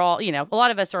definitely, we're all, you know, a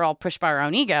lot of us are all pushed by our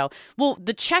own ego. Well,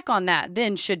 the check on that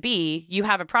then should be, you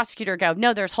have a prosecutor go,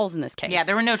 no, there's holes in this case. Yeah,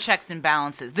 there were no checks and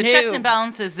balances. The checks and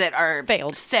balances that are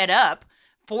set up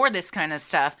for this kind of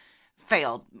stuff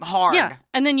failed hard. Yeah,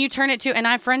 and then you turn it to, and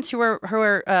I have friends who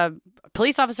are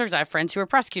police officers. I have friends who are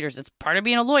prosecutors. It's part of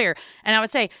being a lawyer. And I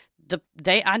would say,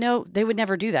 I know they would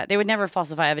never do that. They would never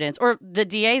falsify evidence. Or the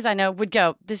DAs I know would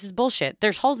go, this is bullshit.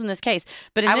 There's holes in this case.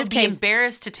 But in I this would case, be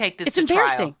embarrassed to take this it's to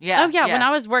embarrassing. trial. Yeah. Oh, yeah. When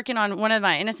I was working on one of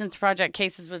my Innocence Project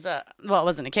cases it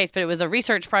wasn't a case, but it was a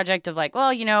research project of like,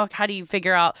 well, how do you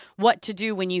figure out what to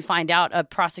do when you find out a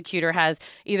prosecutor has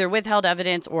either withheld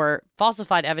evidence or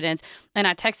falsified evidence? And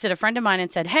I texted a friend of mine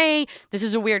and said, hey, this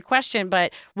is a weird question,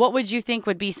 but what would you think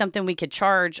would be something we could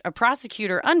charge a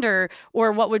prosecutor under,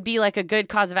 or what would be like a good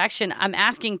cause of action? I'm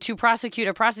asking to prosecute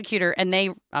a prosecutor, and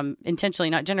I'm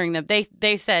intentionally not gendering them.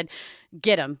 They said,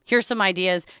 get them. Here's some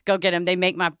ideas. Go get them. They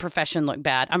make my profession look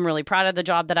bad. I'm really proud of the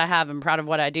job that I have. I'm proud of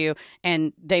what I do.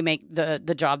 And they make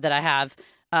the job that I have.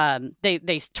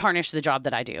 They tarnish the job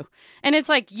that I do. And it's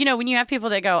like, when you have people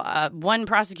that go, one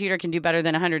prosecutor can do better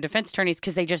than 100 defense attorneys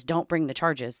because they just don't bring the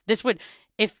charges.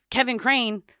 If Kevin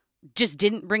Crane just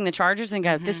didn't bring the charges and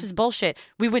go, this is bullshit,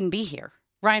 we wouldn't be here.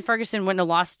 Ryan Ferguson wouldn't have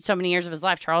lost so many years of his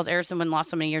life. Charles Arison wouldn't have lost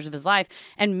so many years of his life.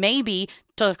 And maybe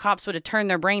the cops would have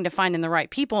turned their brain to finding the right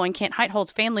people, and Kent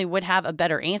Heithold's family would have a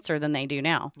better answer than they do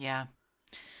now. Yeah.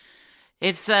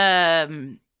 It's,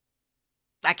 I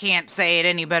can't say it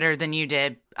any better than you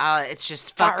did. It's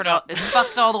just fucked it's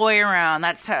fucked all the way around.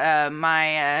 That's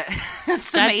my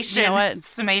summation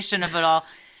of it all.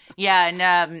 Yeah,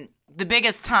 and the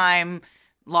biggest time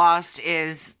lost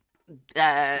is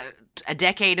a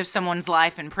decade of someone's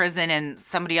life in prison, and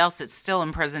somebody else that's still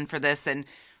in prison for this, and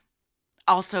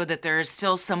also that there is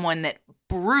still someone that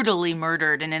brutally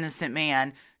murdered an innocent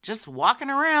man just walking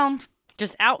around,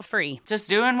 just out free, just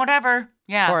doing whatever.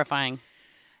 Yeah, horrifying.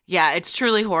 Yeah, it's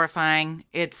truly horrifying.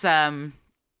 It's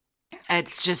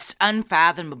just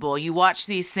unfathomable. You watch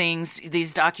these things,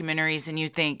 these documentaries, and you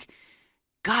think,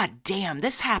 God damn,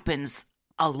 this happens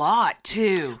a lot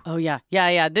too. Oh yeah.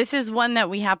 Yeah. This is one that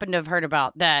we happen to have heard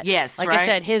about. That, yes, like right?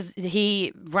 I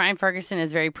said, Ryan Ferguson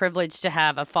is very privileged to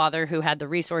have a father who had the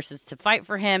resources to fight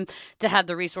for him, to have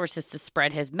the resources to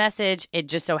spread his message. It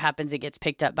just so happens it gets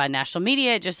picked up by national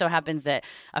media. It just so happens that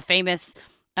a famous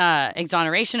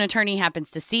exoneration attorney happens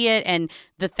to see it, and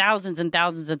the thousands and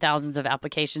thousands and thousands of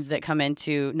applications that come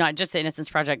into not just the Innocence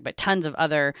Project, but tons of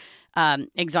other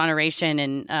exoneration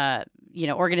and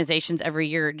organizations every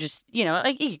year. Just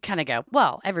like you kind of go,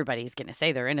 well, everybody's going to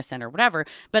say they're innocent or whatever,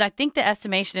 but I think the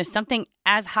estimation is something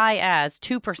as high as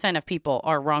 2% of people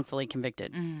are wrongfully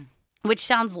convicted. Which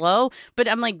sounds low, but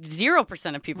I'm like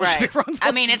 0% of people should be wrongfully convicted.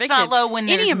 I mean, it's not low when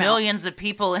there's millions of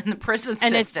people in the prison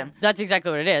system. That's exactly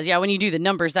what it is. Yeah, when you do the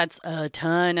numbers, that's a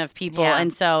ton of people,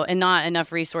 and not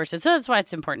enough resources. So that's why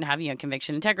it's important to have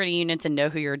conviction integrity units and know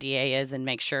who your DA is, and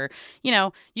make sure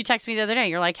you text me the other day.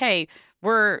 You're like, hey,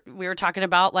 we were talking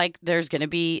about like there's going to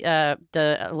be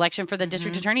the election for the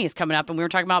district attorney is coming up, and we were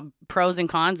talking about pros and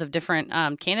cons of different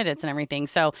candidates and everything.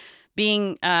 So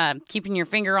being keeping your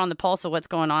finger on the pulse of what's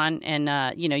going on,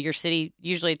 and your city,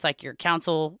 usually it's like your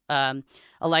council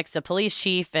elects a police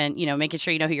chief, and making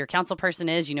sure you know who your council person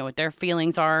is, what their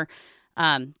feelings are.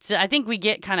 So I think we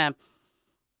get kind of,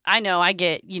 I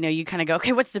get, you kind of go,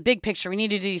 okay, what's the big picture? We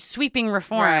need to do sweeping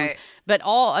reforms. Right. But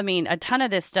a ton of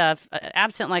this stuff,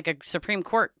 absent like a Supreme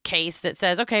Court case that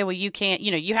says, okay, well, you can't,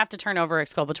 you have to turn over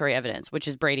exculpatory evidence, which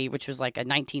is Brady, which was like a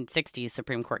 1960s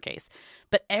Supreme Court case.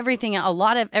 But a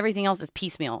lot of everything else is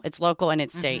piecemeal. It's local and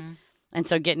it's state. And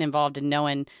so getting involved in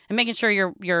knowing and making sure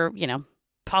your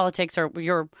politics or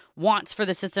your wants for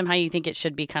the system, how you think it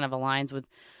should be, kind of aligns with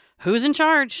who's in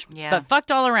charge. Yeah. But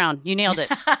fucked all around. You nailed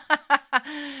it.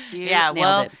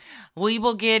 We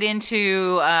will get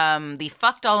into the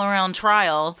fucked all around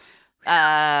trial,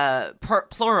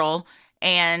 plural,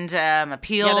 and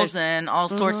appeals and all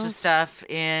sorts of stuff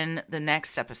in the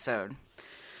next episode.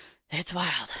 It's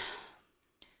wild.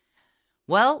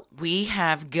 Well, we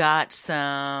have got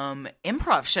some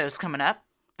improv shows coming up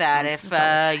that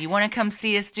if you want to come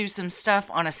see us do some stuff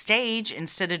on a stage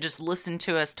instead of just listen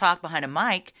to us talk behind a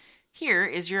mic, here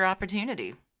is your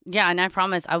opportunity. Yeah, and I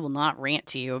promise I will not rant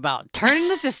to you about turning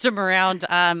the system around.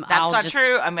 That's not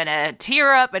true. I'm going to tee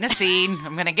her up in a scene.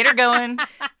 I'm going to get her going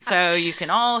so you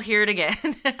can all hear it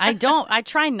again. I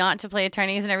try not to play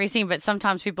attorneys in every scene, but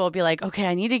sometimes people will be like, okay,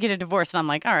 I need to get a divorce. And I'm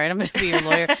like, all right, I'm going to be your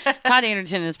lawyer. Todd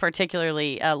Anderton is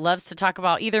particularly loves to talk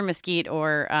about either Mesquite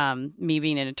or me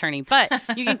being an attorney. But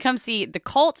you can come see The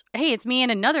Cult. Hey, it's me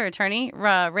and another attorney,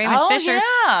 Raymond Fisher,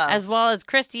 as well as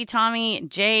Christy, Tommy,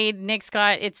 Jade, Nick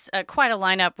Scott. It's quite a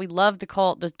lineup. We love The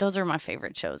Cult. Those are my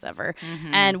favorite shows ever.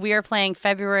 And we are playing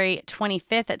February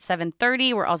 25th at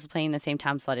 7:30. We're also playing the same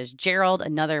time slot as Gerald,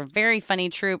 another very funny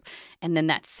troupe. And then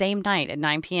that same night at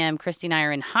 9 p.m., Christy and I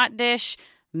are in Hot Dish.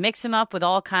 mix them up with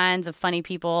all kinds of funny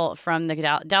people from the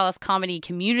Dallas comedy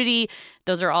community.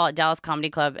 Those are all at Dallas Comedy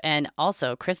Club. And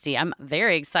also, Christy, I'm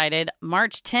very excited.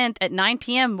 March 10th at 9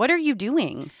 p.m. What are you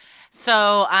doing?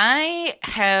 So I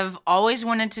have always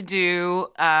wanted to do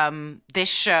this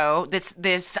show,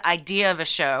 this idea of a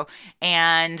show,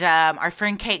 and our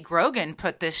friend Kate Grogan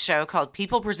put this show called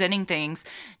People Presenting Things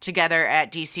together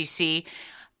at DCC,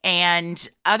 and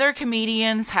other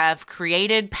comedians have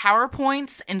created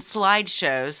PowerPoints and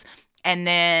slideshows, and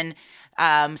then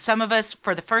some of us,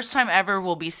 for the first time ever,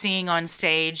 will be seeing on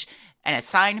stage an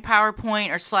assigned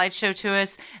PowerPoint or slideshow to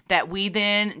us that we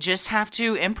then just have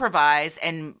to improvise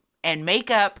and make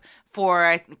up for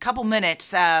a couple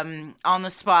minutes on the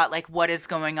spot, like what is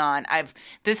going on.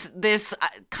 This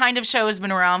kind of show has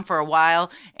been around for a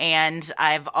while, and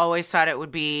I've always thought it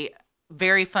would be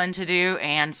very fun to do.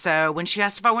 And so when she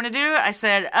asked if I want to do it, I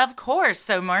said, of course.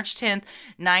 So March 10th,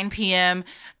 9 p.m.,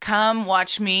 come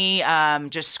watch me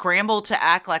just scramble to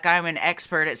act like I'm an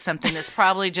expert at something that's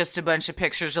probably just a bunch of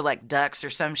pictures of like ducks or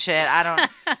some shit. I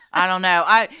don't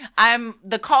know.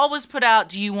 The call was put out.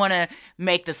 Do you want to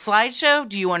make the slideshow?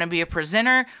 Do you want to be a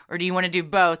presenter? Or do you want to do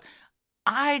both?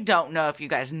 I don't know if you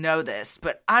guys know this,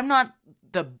 but I'm not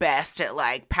the best at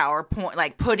like PowerPoint,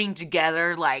 like putting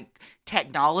together like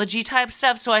technology type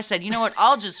stuff. So I said, you know what,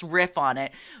 I'll just riff on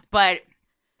it. But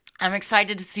I'm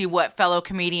excited to see what fellow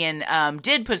comedian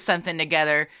did put something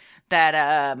together that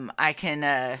I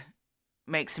can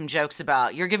make some jokes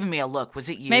about. You're giving me a look. Was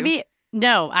it you? Maybe.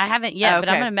 No, I haven't yet, Okay. but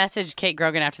I'm going to message Kate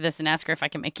Grogan after this and ask her if I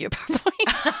can make you a PowerPoint.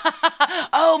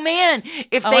 Oh man,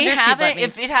 if I they wonder if she'd let haven't, me.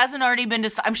 if it hasn't already been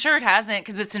decided, I'm sure it hasn't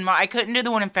because it's in March. I couldn't do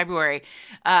the one in February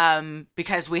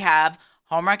because we have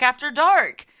Hallmark After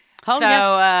Dark. Oh, so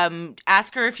yes.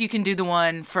 ask her if you can do the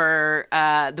one for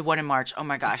the one in March. Oh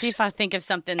my gosh. See if I think of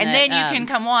something And that, then you can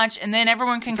come watch, and then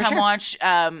everyone can For come sure. watch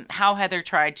how Heather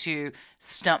tried to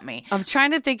stump me. I'm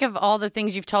trying to think of all the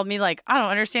things you've told me, like, I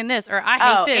don't understand this, or I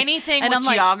hate this. Anything And with I'm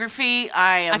like, geography,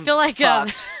 I I feel like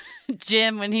fucked.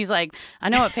 Jim when he's like, I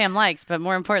know what Pam likes, but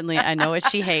more importantly, I know what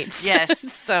she hates. Yes.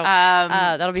 So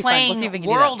that'll be fun. playing We'll see if we can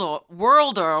do that.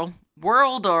 Worldle.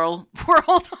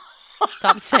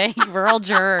 Stop saying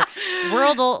Worldle.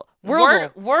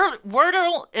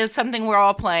 Wordle is something we're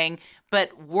all playing,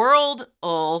 but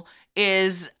Worldle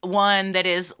is one that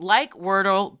is like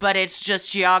Wordle, but it's just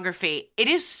geography. It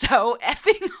is so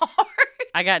effing hard.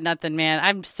 I got nothing, man.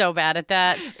 I'm so bad at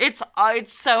that. It's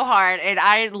so hard, and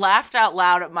I laughed out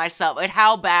loud at myself at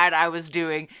how bad I was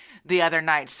doing the other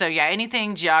night. So yeah,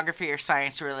 anything geography or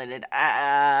science related,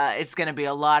 it's going to be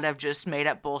a lot of just made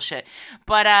up bullshit.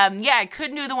 But yeah, I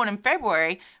couldn't do the one in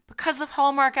February because of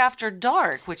Hallmark After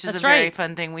Dark, which is That's a very right.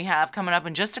 fun thing we have coming up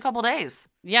in just a couple days.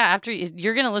 Yeah, after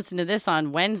you're going to listen to this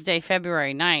on Wednesday,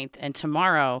 February 9th, and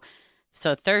tomorrow,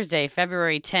 so Thursday,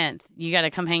 February 10th, you got to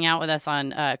come hang out with us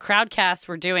on Crowdcast.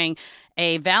 We're doing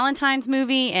a Valentine's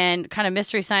movie and kind of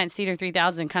Mystery Science Theater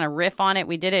 3000 kind of riff on it.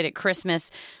 We did it at Christmas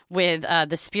with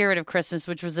The Spirit of Christmas,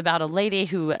 which was about a lady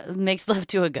who makes love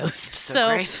to a ghost. So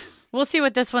great. We'll see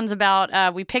what this one's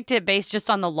about. We picked it based just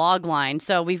on the log line.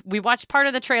 So we watched part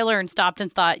of the trailer and stopped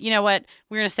and thought, you know what?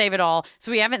 We're going to save it all.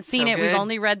 So we haven't seen So it. We've good.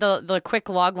 only read the quick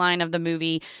log line of the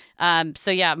movie. So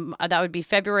yeah, that would be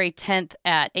February 10th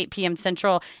at 8 p.m.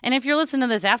 Central. And if you're listening to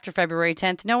this after February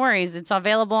 10th, no worries. It's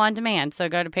available on demand. So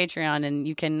go to Patreon and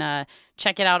you can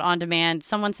check it out on demand.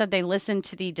 Someone said they listened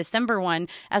to the December one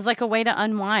as like a way to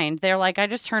unwind. They're like, I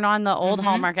just turn on the old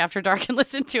Hallmark After Dark and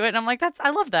listen to it. And I'm like, I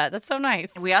love that. That's so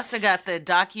nice. We also got the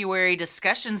docuary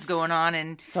discussions going on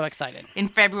in So excited.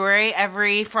 February.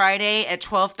 Every Friday at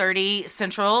 12:30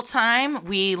 Central Time,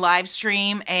 we live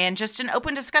stream and just an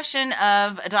open discussion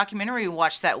of a documentary we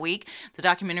watched that week. The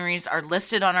documentaries are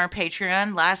listed on our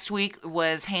Patreon. Last week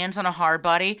was Hands on a Hard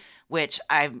Body, which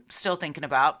I'm still thinking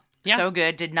about. Yeah. So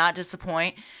good. Did not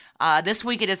disappoint. This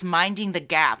week it is Minding the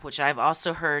Gap, which I've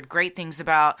also heard great things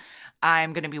about.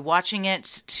 I'm going to be watching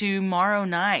it tomorrow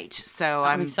night. So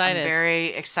I'm excited. I'm very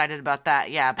excited about that.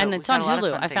 Yeah. But And we've it's had on a lot of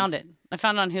Hulu. fun I found things. it. I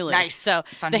found it on Hulu. Nice. So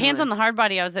It's on the Hands Hulu. on the Hard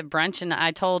Body, I was at brunch and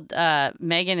I told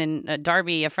Megan and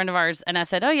Darby, a friend of ours, and I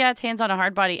said, oh yeah, it's Hands on a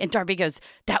Hard Body. And Darby goes,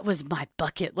 that was my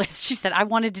bucket list. She said, I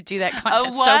wanted to do that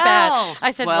contest so bad. wow.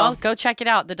 I said, well, go check it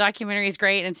out. The documentary is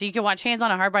great. And so you can watch Hands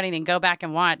on a Hard Body and then go back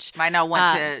and watch. Might not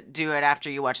want to do it after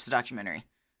you watch the documentary.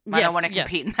 Might not want to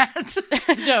compete in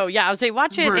that. No, yeah, I would say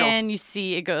watch it Brutal. and you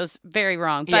see it goes very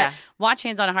wrong. But Yeah. watch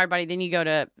Hands on a Hard Body, then you go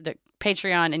to the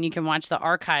Patreon and you can watch the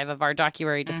archive of our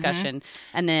documentary discussion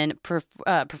and then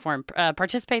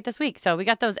participate this week. So we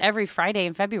got those every Friday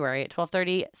in February at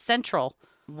 12:30 Central.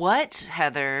 What,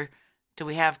 Heather, do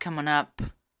we have coming up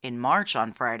in March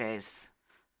on Fridays?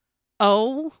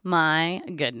 Oh my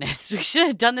goodness. We should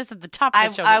have done this at the top of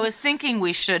the show. I was thinking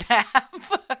we should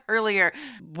have earlier.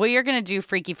 We are going to do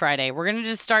Freaky Friday. We're going to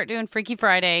just start doing Freaky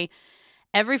Friday.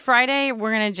 Every Friday,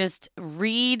 we're going to just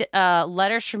read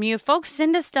letters from you. Folks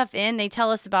send us stuff in. They tell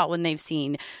us about when they've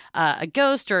seen a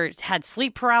ghost or had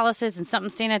sleep paralysis and something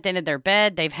standing at the end of their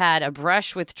bed. They've had a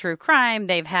brush with true crime.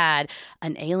 They've had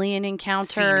an alien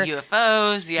encounter. Seen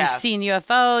UFOs, yeah. You've seen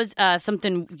UFOs,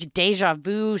 something deja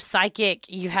vu, psychic.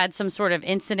 You had some sort of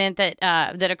incident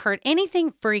that occurred.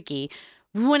 Anything freaky.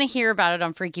 We want to hear about it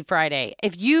on Freaky Friday.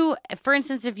 If you, for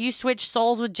instance, if you switch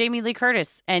souls with Jamie Lee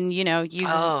Curtis and, you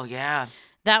Oh, yeah.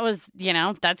 That was,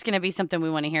 that's going to be something we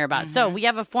want to hear about. So we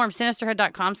have a form,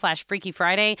 sinisterhood.com/Freaky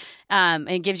Friday.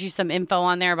 It gives you some info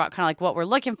on there about kind of like what we're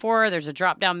looking for. There's a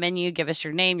drop-down menu. Give us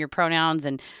your name, your pronouns,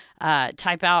 and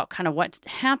type out kind of what's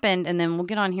happened. And then we'll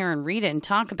get on here and read it and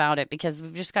talk about it because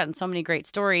we've just gotten so many great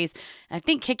stories. And I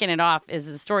think kicking it off is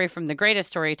the story from the greatest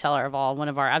storyteller of all, one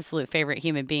of our absolute favorite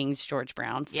human beings, George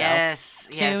Brown. So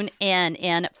tune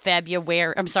in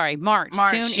February. I'm sorry, March.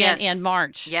 Tune in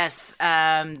March. Yes.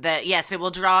 It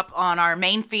will drop on our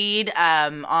main feed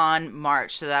on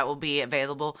March. So that will be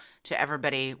available to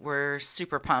everybody. We're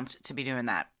super pumped to be doing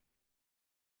that.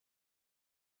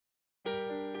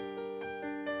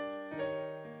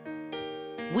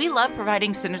 We love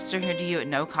providing Sinisterhood to you at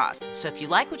no cost, so if you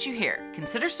like what you hear,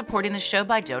 consider supporting the show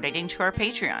by donating to our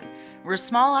Patreon. We're a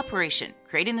small operation,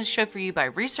 creating this show for you by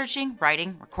researching,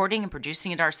 writing, recording, and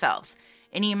producing it ourselves.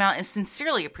 Any amount is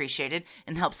sincerely appreciated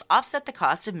and helps offset the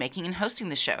cost of making and hosting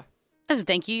the show. As a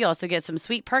thank you, you also get some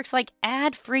sweet perks like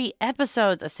ad-free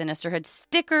episodes, a Sinisterhood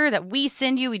sticker that we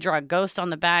send you. We draw a ghost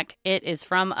on the back. It is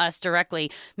from us directly.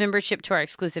 Membership to our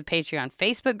exclusive Patreon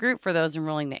Facebook group for those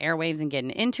enrolling the airwaves and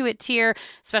getting into it tier.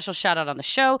 Special shout out on the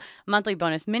show. Monthly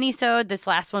bonus mini-sode. This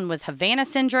last one was Havana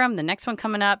Syndrome. The next one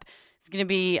coming up is going to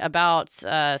be about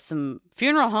some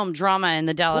funeral home drama in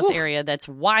the Dallas area that's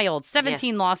wild.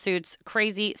 17 lawsuits,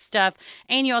 crazy stuff.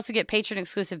 And you also get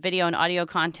patron-exclusive video and audio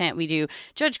content. We do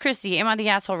Judge Christie, Am I the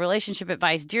Asshole, relationship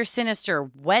advice, Dear Sinister,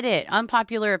 Wet It,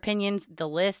 unpopular opinions. The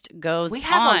list goes on. We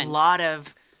have a lot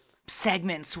of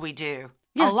segments we do.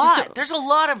 Yeah, a lot. There's a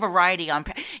lot of variety on.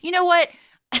 You know what?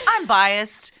 I'm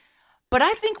biased, but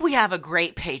I think we have a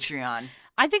great Patreon.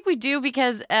 I think we do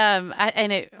because,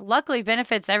 and it luckily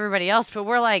benefits everybody else, but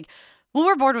we're like, well,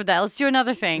 we're bored with that. Let's do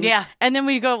another thing. Yeah. And then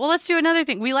we go, well, let's do another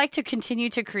thing. We like to continue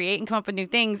to create and come up with new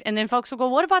things. And then folks will go,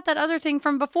 what about that other thing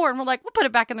from before? And we're like, we'll put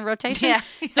it back in the rotation. Yeah.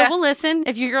 So we'll listen.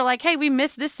 If you're like, hey, we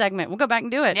missed this segment, we'll go back and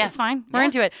do it. Yeah. It's fine. We're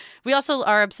into it. We also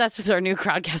are obsessed with our new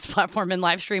Crowdcast platform and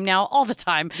live stream now all the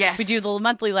time. Yes. We do the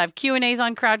monthly live Q&As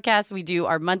on Crowdcast. We do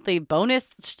our monthly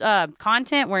bonus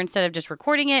content where instead of just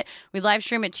recording it, we live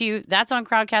stream it to you. That's on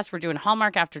Crowdcast. We're doing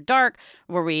Hallmark After Dark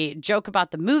where we joke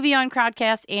about the movie on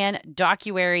Crowdcast and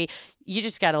documentary. You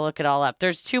just got to look it all up.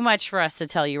 There's too much for us to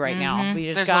tell you right now.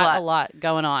 We just got a lot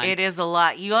going on. It is a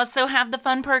lot. You also have the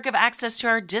fun perk of access to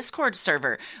our Discord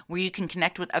server, where you can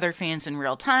connect with other fans in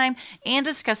real time and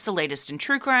discuss the latest in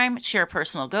true crime, share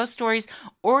personal ghost stories,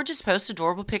 or just post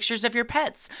adorable pictures of your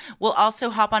pets. We'll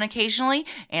also hop on occasionally,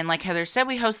 and like Heather said,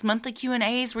 we host monthly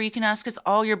Q&As where you can ask us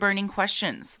all your burning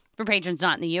questions. For patrons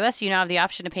not in the U.S., you now have the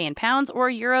option to pay in pounds or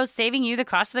euros, saving you the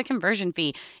cost of the conversion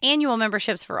fee. Annual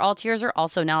memberships for all tiers are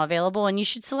also now available, and you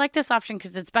should select this option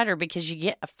because it's better because you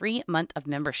get a free month of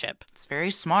membership. It's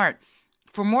very smart.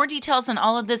 For more details on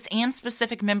all of this and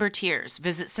specific member tiers,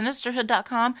 visit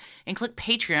Sinisterhood.com and click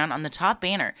Patreon on the top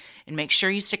banner. And make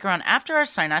sure you stick around after our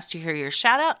sign-offs to hear your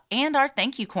shout-out and our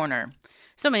thank you corner.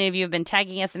 So many of you have been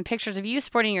tagging us in pictures of you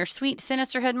sporting your sweet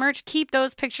Sinisterhood merch. Keep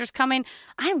those pictures coming.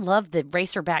 I love the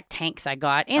racerback tanks I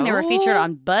got, and they were featured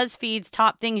on BuzzFeed's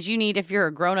Top Things You Need If You're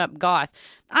a Grown-Up Goth.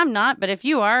 I'm not, but if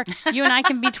you are, you and I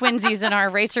can be twinsies in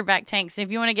our racerback tanks. And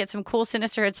if you want to get some cool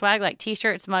Sinisterhood swag like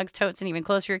t-shirts, mugs, totes, and even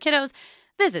clothes for your kiddos,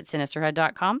 visit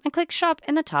Sinisterhood.com and click Shop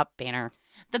in the top banner.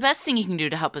 The best thing you can do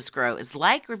to help us grow is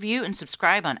like, review, and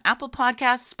subscribe on Apple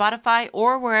Podcasts, Spotify,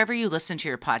 or wherever you listen to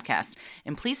your podcast.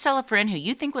 And please tell a friend who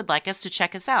you think would like us to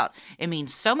check us out. It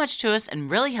means so much to us and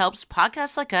really helps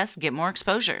podcasts like us get more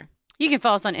exposure. You can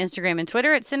follow us on Instagram and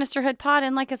Twitter at SinisterhoodPod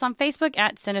and like us on Facebook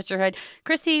at Sinisterhood.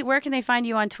 Christy, where can they find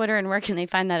you on Twitter and where can they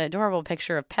find that adorable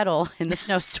picture of Petal in the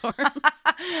snowstorm?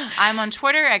 I'm on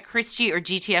Twitter at Christy or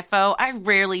GTFO. I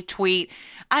rarely tweet.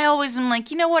 I always am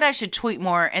like, you know what? I should tweet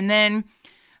more. And then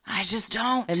I just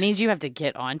don't. It means you have to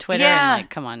get on Twitter and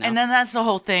come on now. And then that's the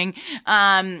whole thing.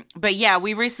 But yeah,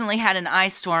 we recently had an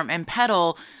ice storm and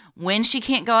Petal, when she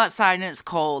can't go outside and it's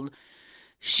cold,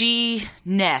 she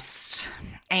nests.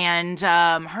 And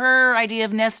her idea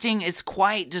of nesting is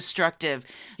quite destructive.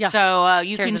 Yeah. So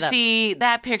you Tears can it up. see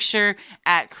that picture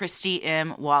at Christy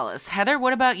M. Wallace. Heather,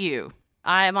 what about you?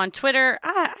 I'm on Twitter.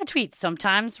 I tweet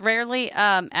sometimes, rarely,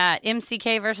 at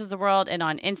MCK versus the world, and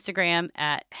on Instagram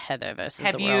at Heather versus the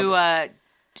world. Have you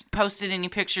posted any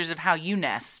pictures of how you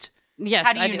nest? Yes,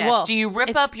 How do you I nest? do. Well, Do you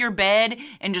rip up your bed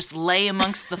and just lay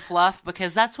amongst the fluff?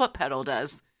 Because that's what Petal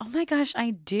does. Oh my gosh,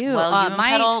 I do. Well, you and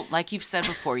Petal, like you've said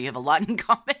before, you have a lot in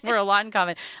common. We're a lot in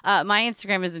common. My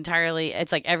Instagram is entirely,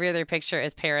 it's like every other picture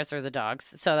is Paris or the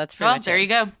dogs. So that's pretty much there it. you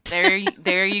go.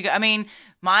 There you go. I mean,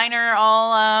 mine are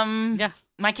all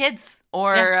my kids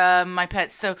or my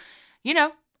pets. So,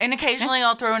 and occasionally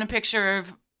I'll throw in a picture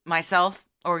of myself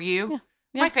or you.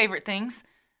 Yeah. My favorite things.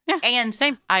 Yeah, and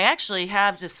same. I actually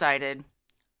have decided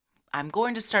I'm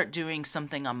going to start doing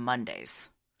something on Mondays.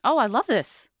 Oh, I love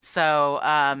this. So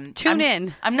Tune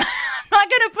in. I'm not going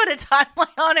to put a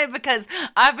timeline on it because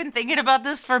I've been thinking about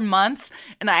this for months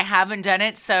and I haven't done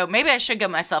it. So maybe I should give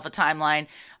myself a timeline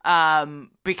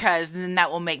because then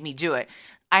that will make me do it.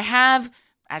 I have,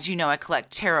 as you know, I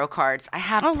collect tarot cards. I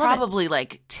have probably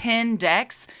like 10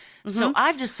 decks. Mm-hmm. So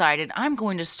I've decided I'm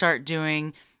going to start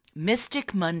doing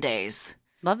Mystic Mondays.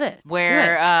 Love it.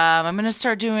 Where I'm going to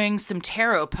start doing some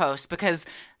tarot posts because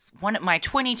one of my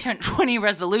 2020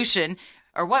 resolution,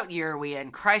 or what year are we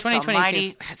in? Christ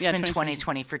almighty. It's been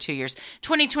 2020 for 2 years.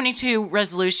 2022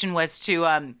 resolution was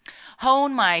to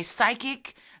hone my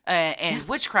psychic and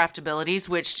witchcraft abilities,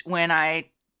 which when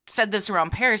I said this around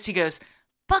Paris, he goes,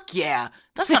 fuck yeah.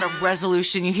 That's not a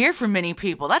resolution you hear from many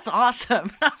people. That's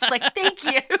awesome. I was like, thank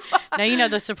you. Now you know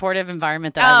the supportive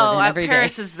environment that I live in every day.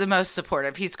 Paris is the most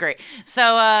supportive. He's great. So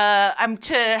I'm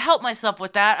to help myself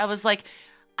with that. I was like,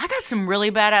 I got some really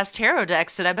badass tarot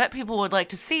decks that I bet people would like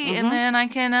to see, and then I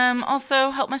can also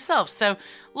help myself. So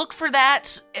look for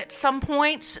that at some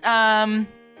point.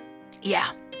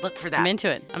 Look for that. I'm into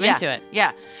it. I'm into it.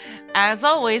 Yeah. As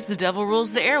always, the devil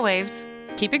rules the airwaves.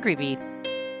 Keep it creepy.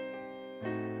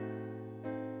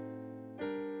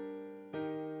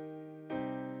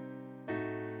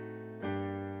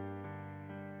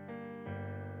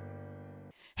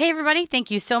 Hey, everybody.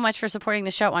 Thank you so much for supporting the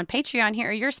show on Patreon. Here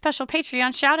are your special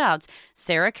Patreon shout-outs.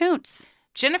 Sarah Kuntz,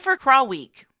 Jennifer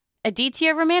Krawweek,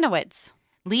 Aditya Romanowitz,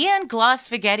 Leanne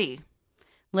Gloss-Vighetti,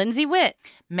 Lindsay Witt,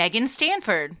 Megan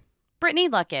Stanford, Brittany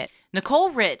Luckett,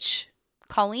 Nicole Rich,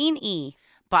 Colleen E.,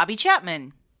 Bobby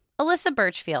Chapman, Alyssa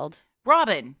Birchfield,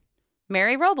 Robin,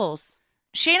 Mary Robles,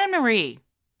 Shannon Marie,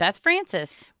 Beth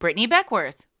Francis, Brittany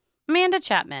Beckworth, Amanda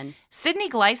Chapman, Sydney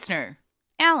Gleisner,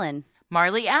 Alan,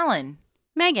 Marley Allen,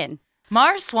 Megan,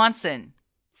 Mars Swanson,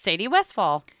 Sadie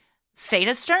Westfall,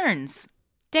 Seda Stearns,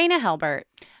 Dana Helbert,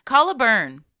 Kala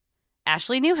Byrne,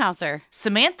 Ashley Newhouser,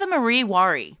 Samantha Marie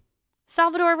Wari.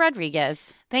 Salvador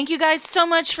Rodriguez. Thank you guys so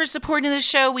much for supporting the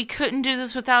show. We couldn't do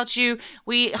this without you.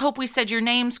 We hope we said your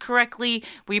names correctly.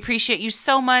 We appreciate you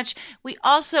so much. We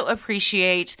also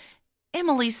appreciate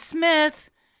Emily Smith.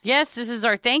 Yes, this is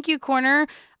our thank you corner.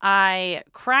 I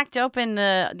cracked open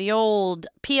the old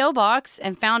P.O. box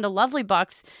and found a lovely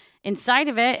box inside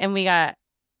of it, and we got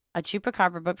a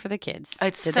Chupacabra book for the kids.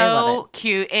 It's Did they love so it?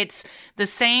 cute. It's the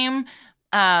same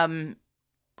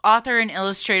author and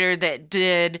illustrator that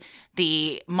did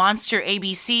the Monster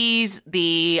ABCs,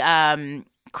 the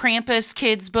Krampus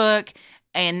kids book,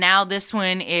 and now this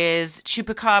one is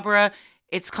Chupacabra.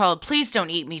 It's called Please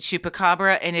Don't Eat Me,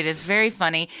 Chupacabra, and it is very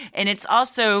funny. And it's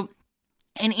also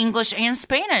in English and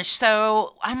Spanish.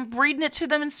 So I'm reading it to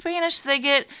them in Spanish so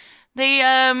they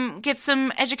get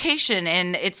some education,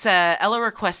 and it's Ella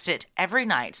requests it every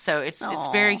night. So it's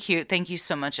very cute. Thank you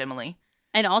so much, Emily.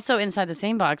 And also inside the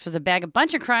same box was a bag of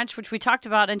Bunch of Crunch, which we talked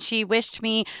about, and she wished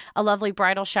me a lovely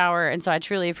bridal shower, and so I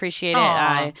truly appreciate it.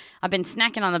 I've been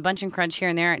snacking on the Bunch of Crunch here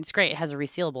and there. It's great. It has a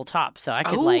resealable top, so I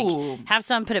could have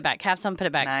some, put it back, have some, put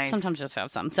it back. Nice. Sometimes just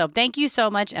have some. So thank you so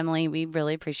much, Emily. We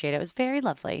really appreciate it. It was very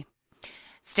lovely.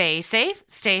 Stay safe,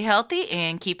 stay healthy,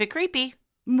 and keep it creepy.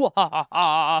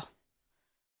 Mwah.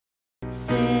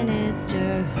 Sin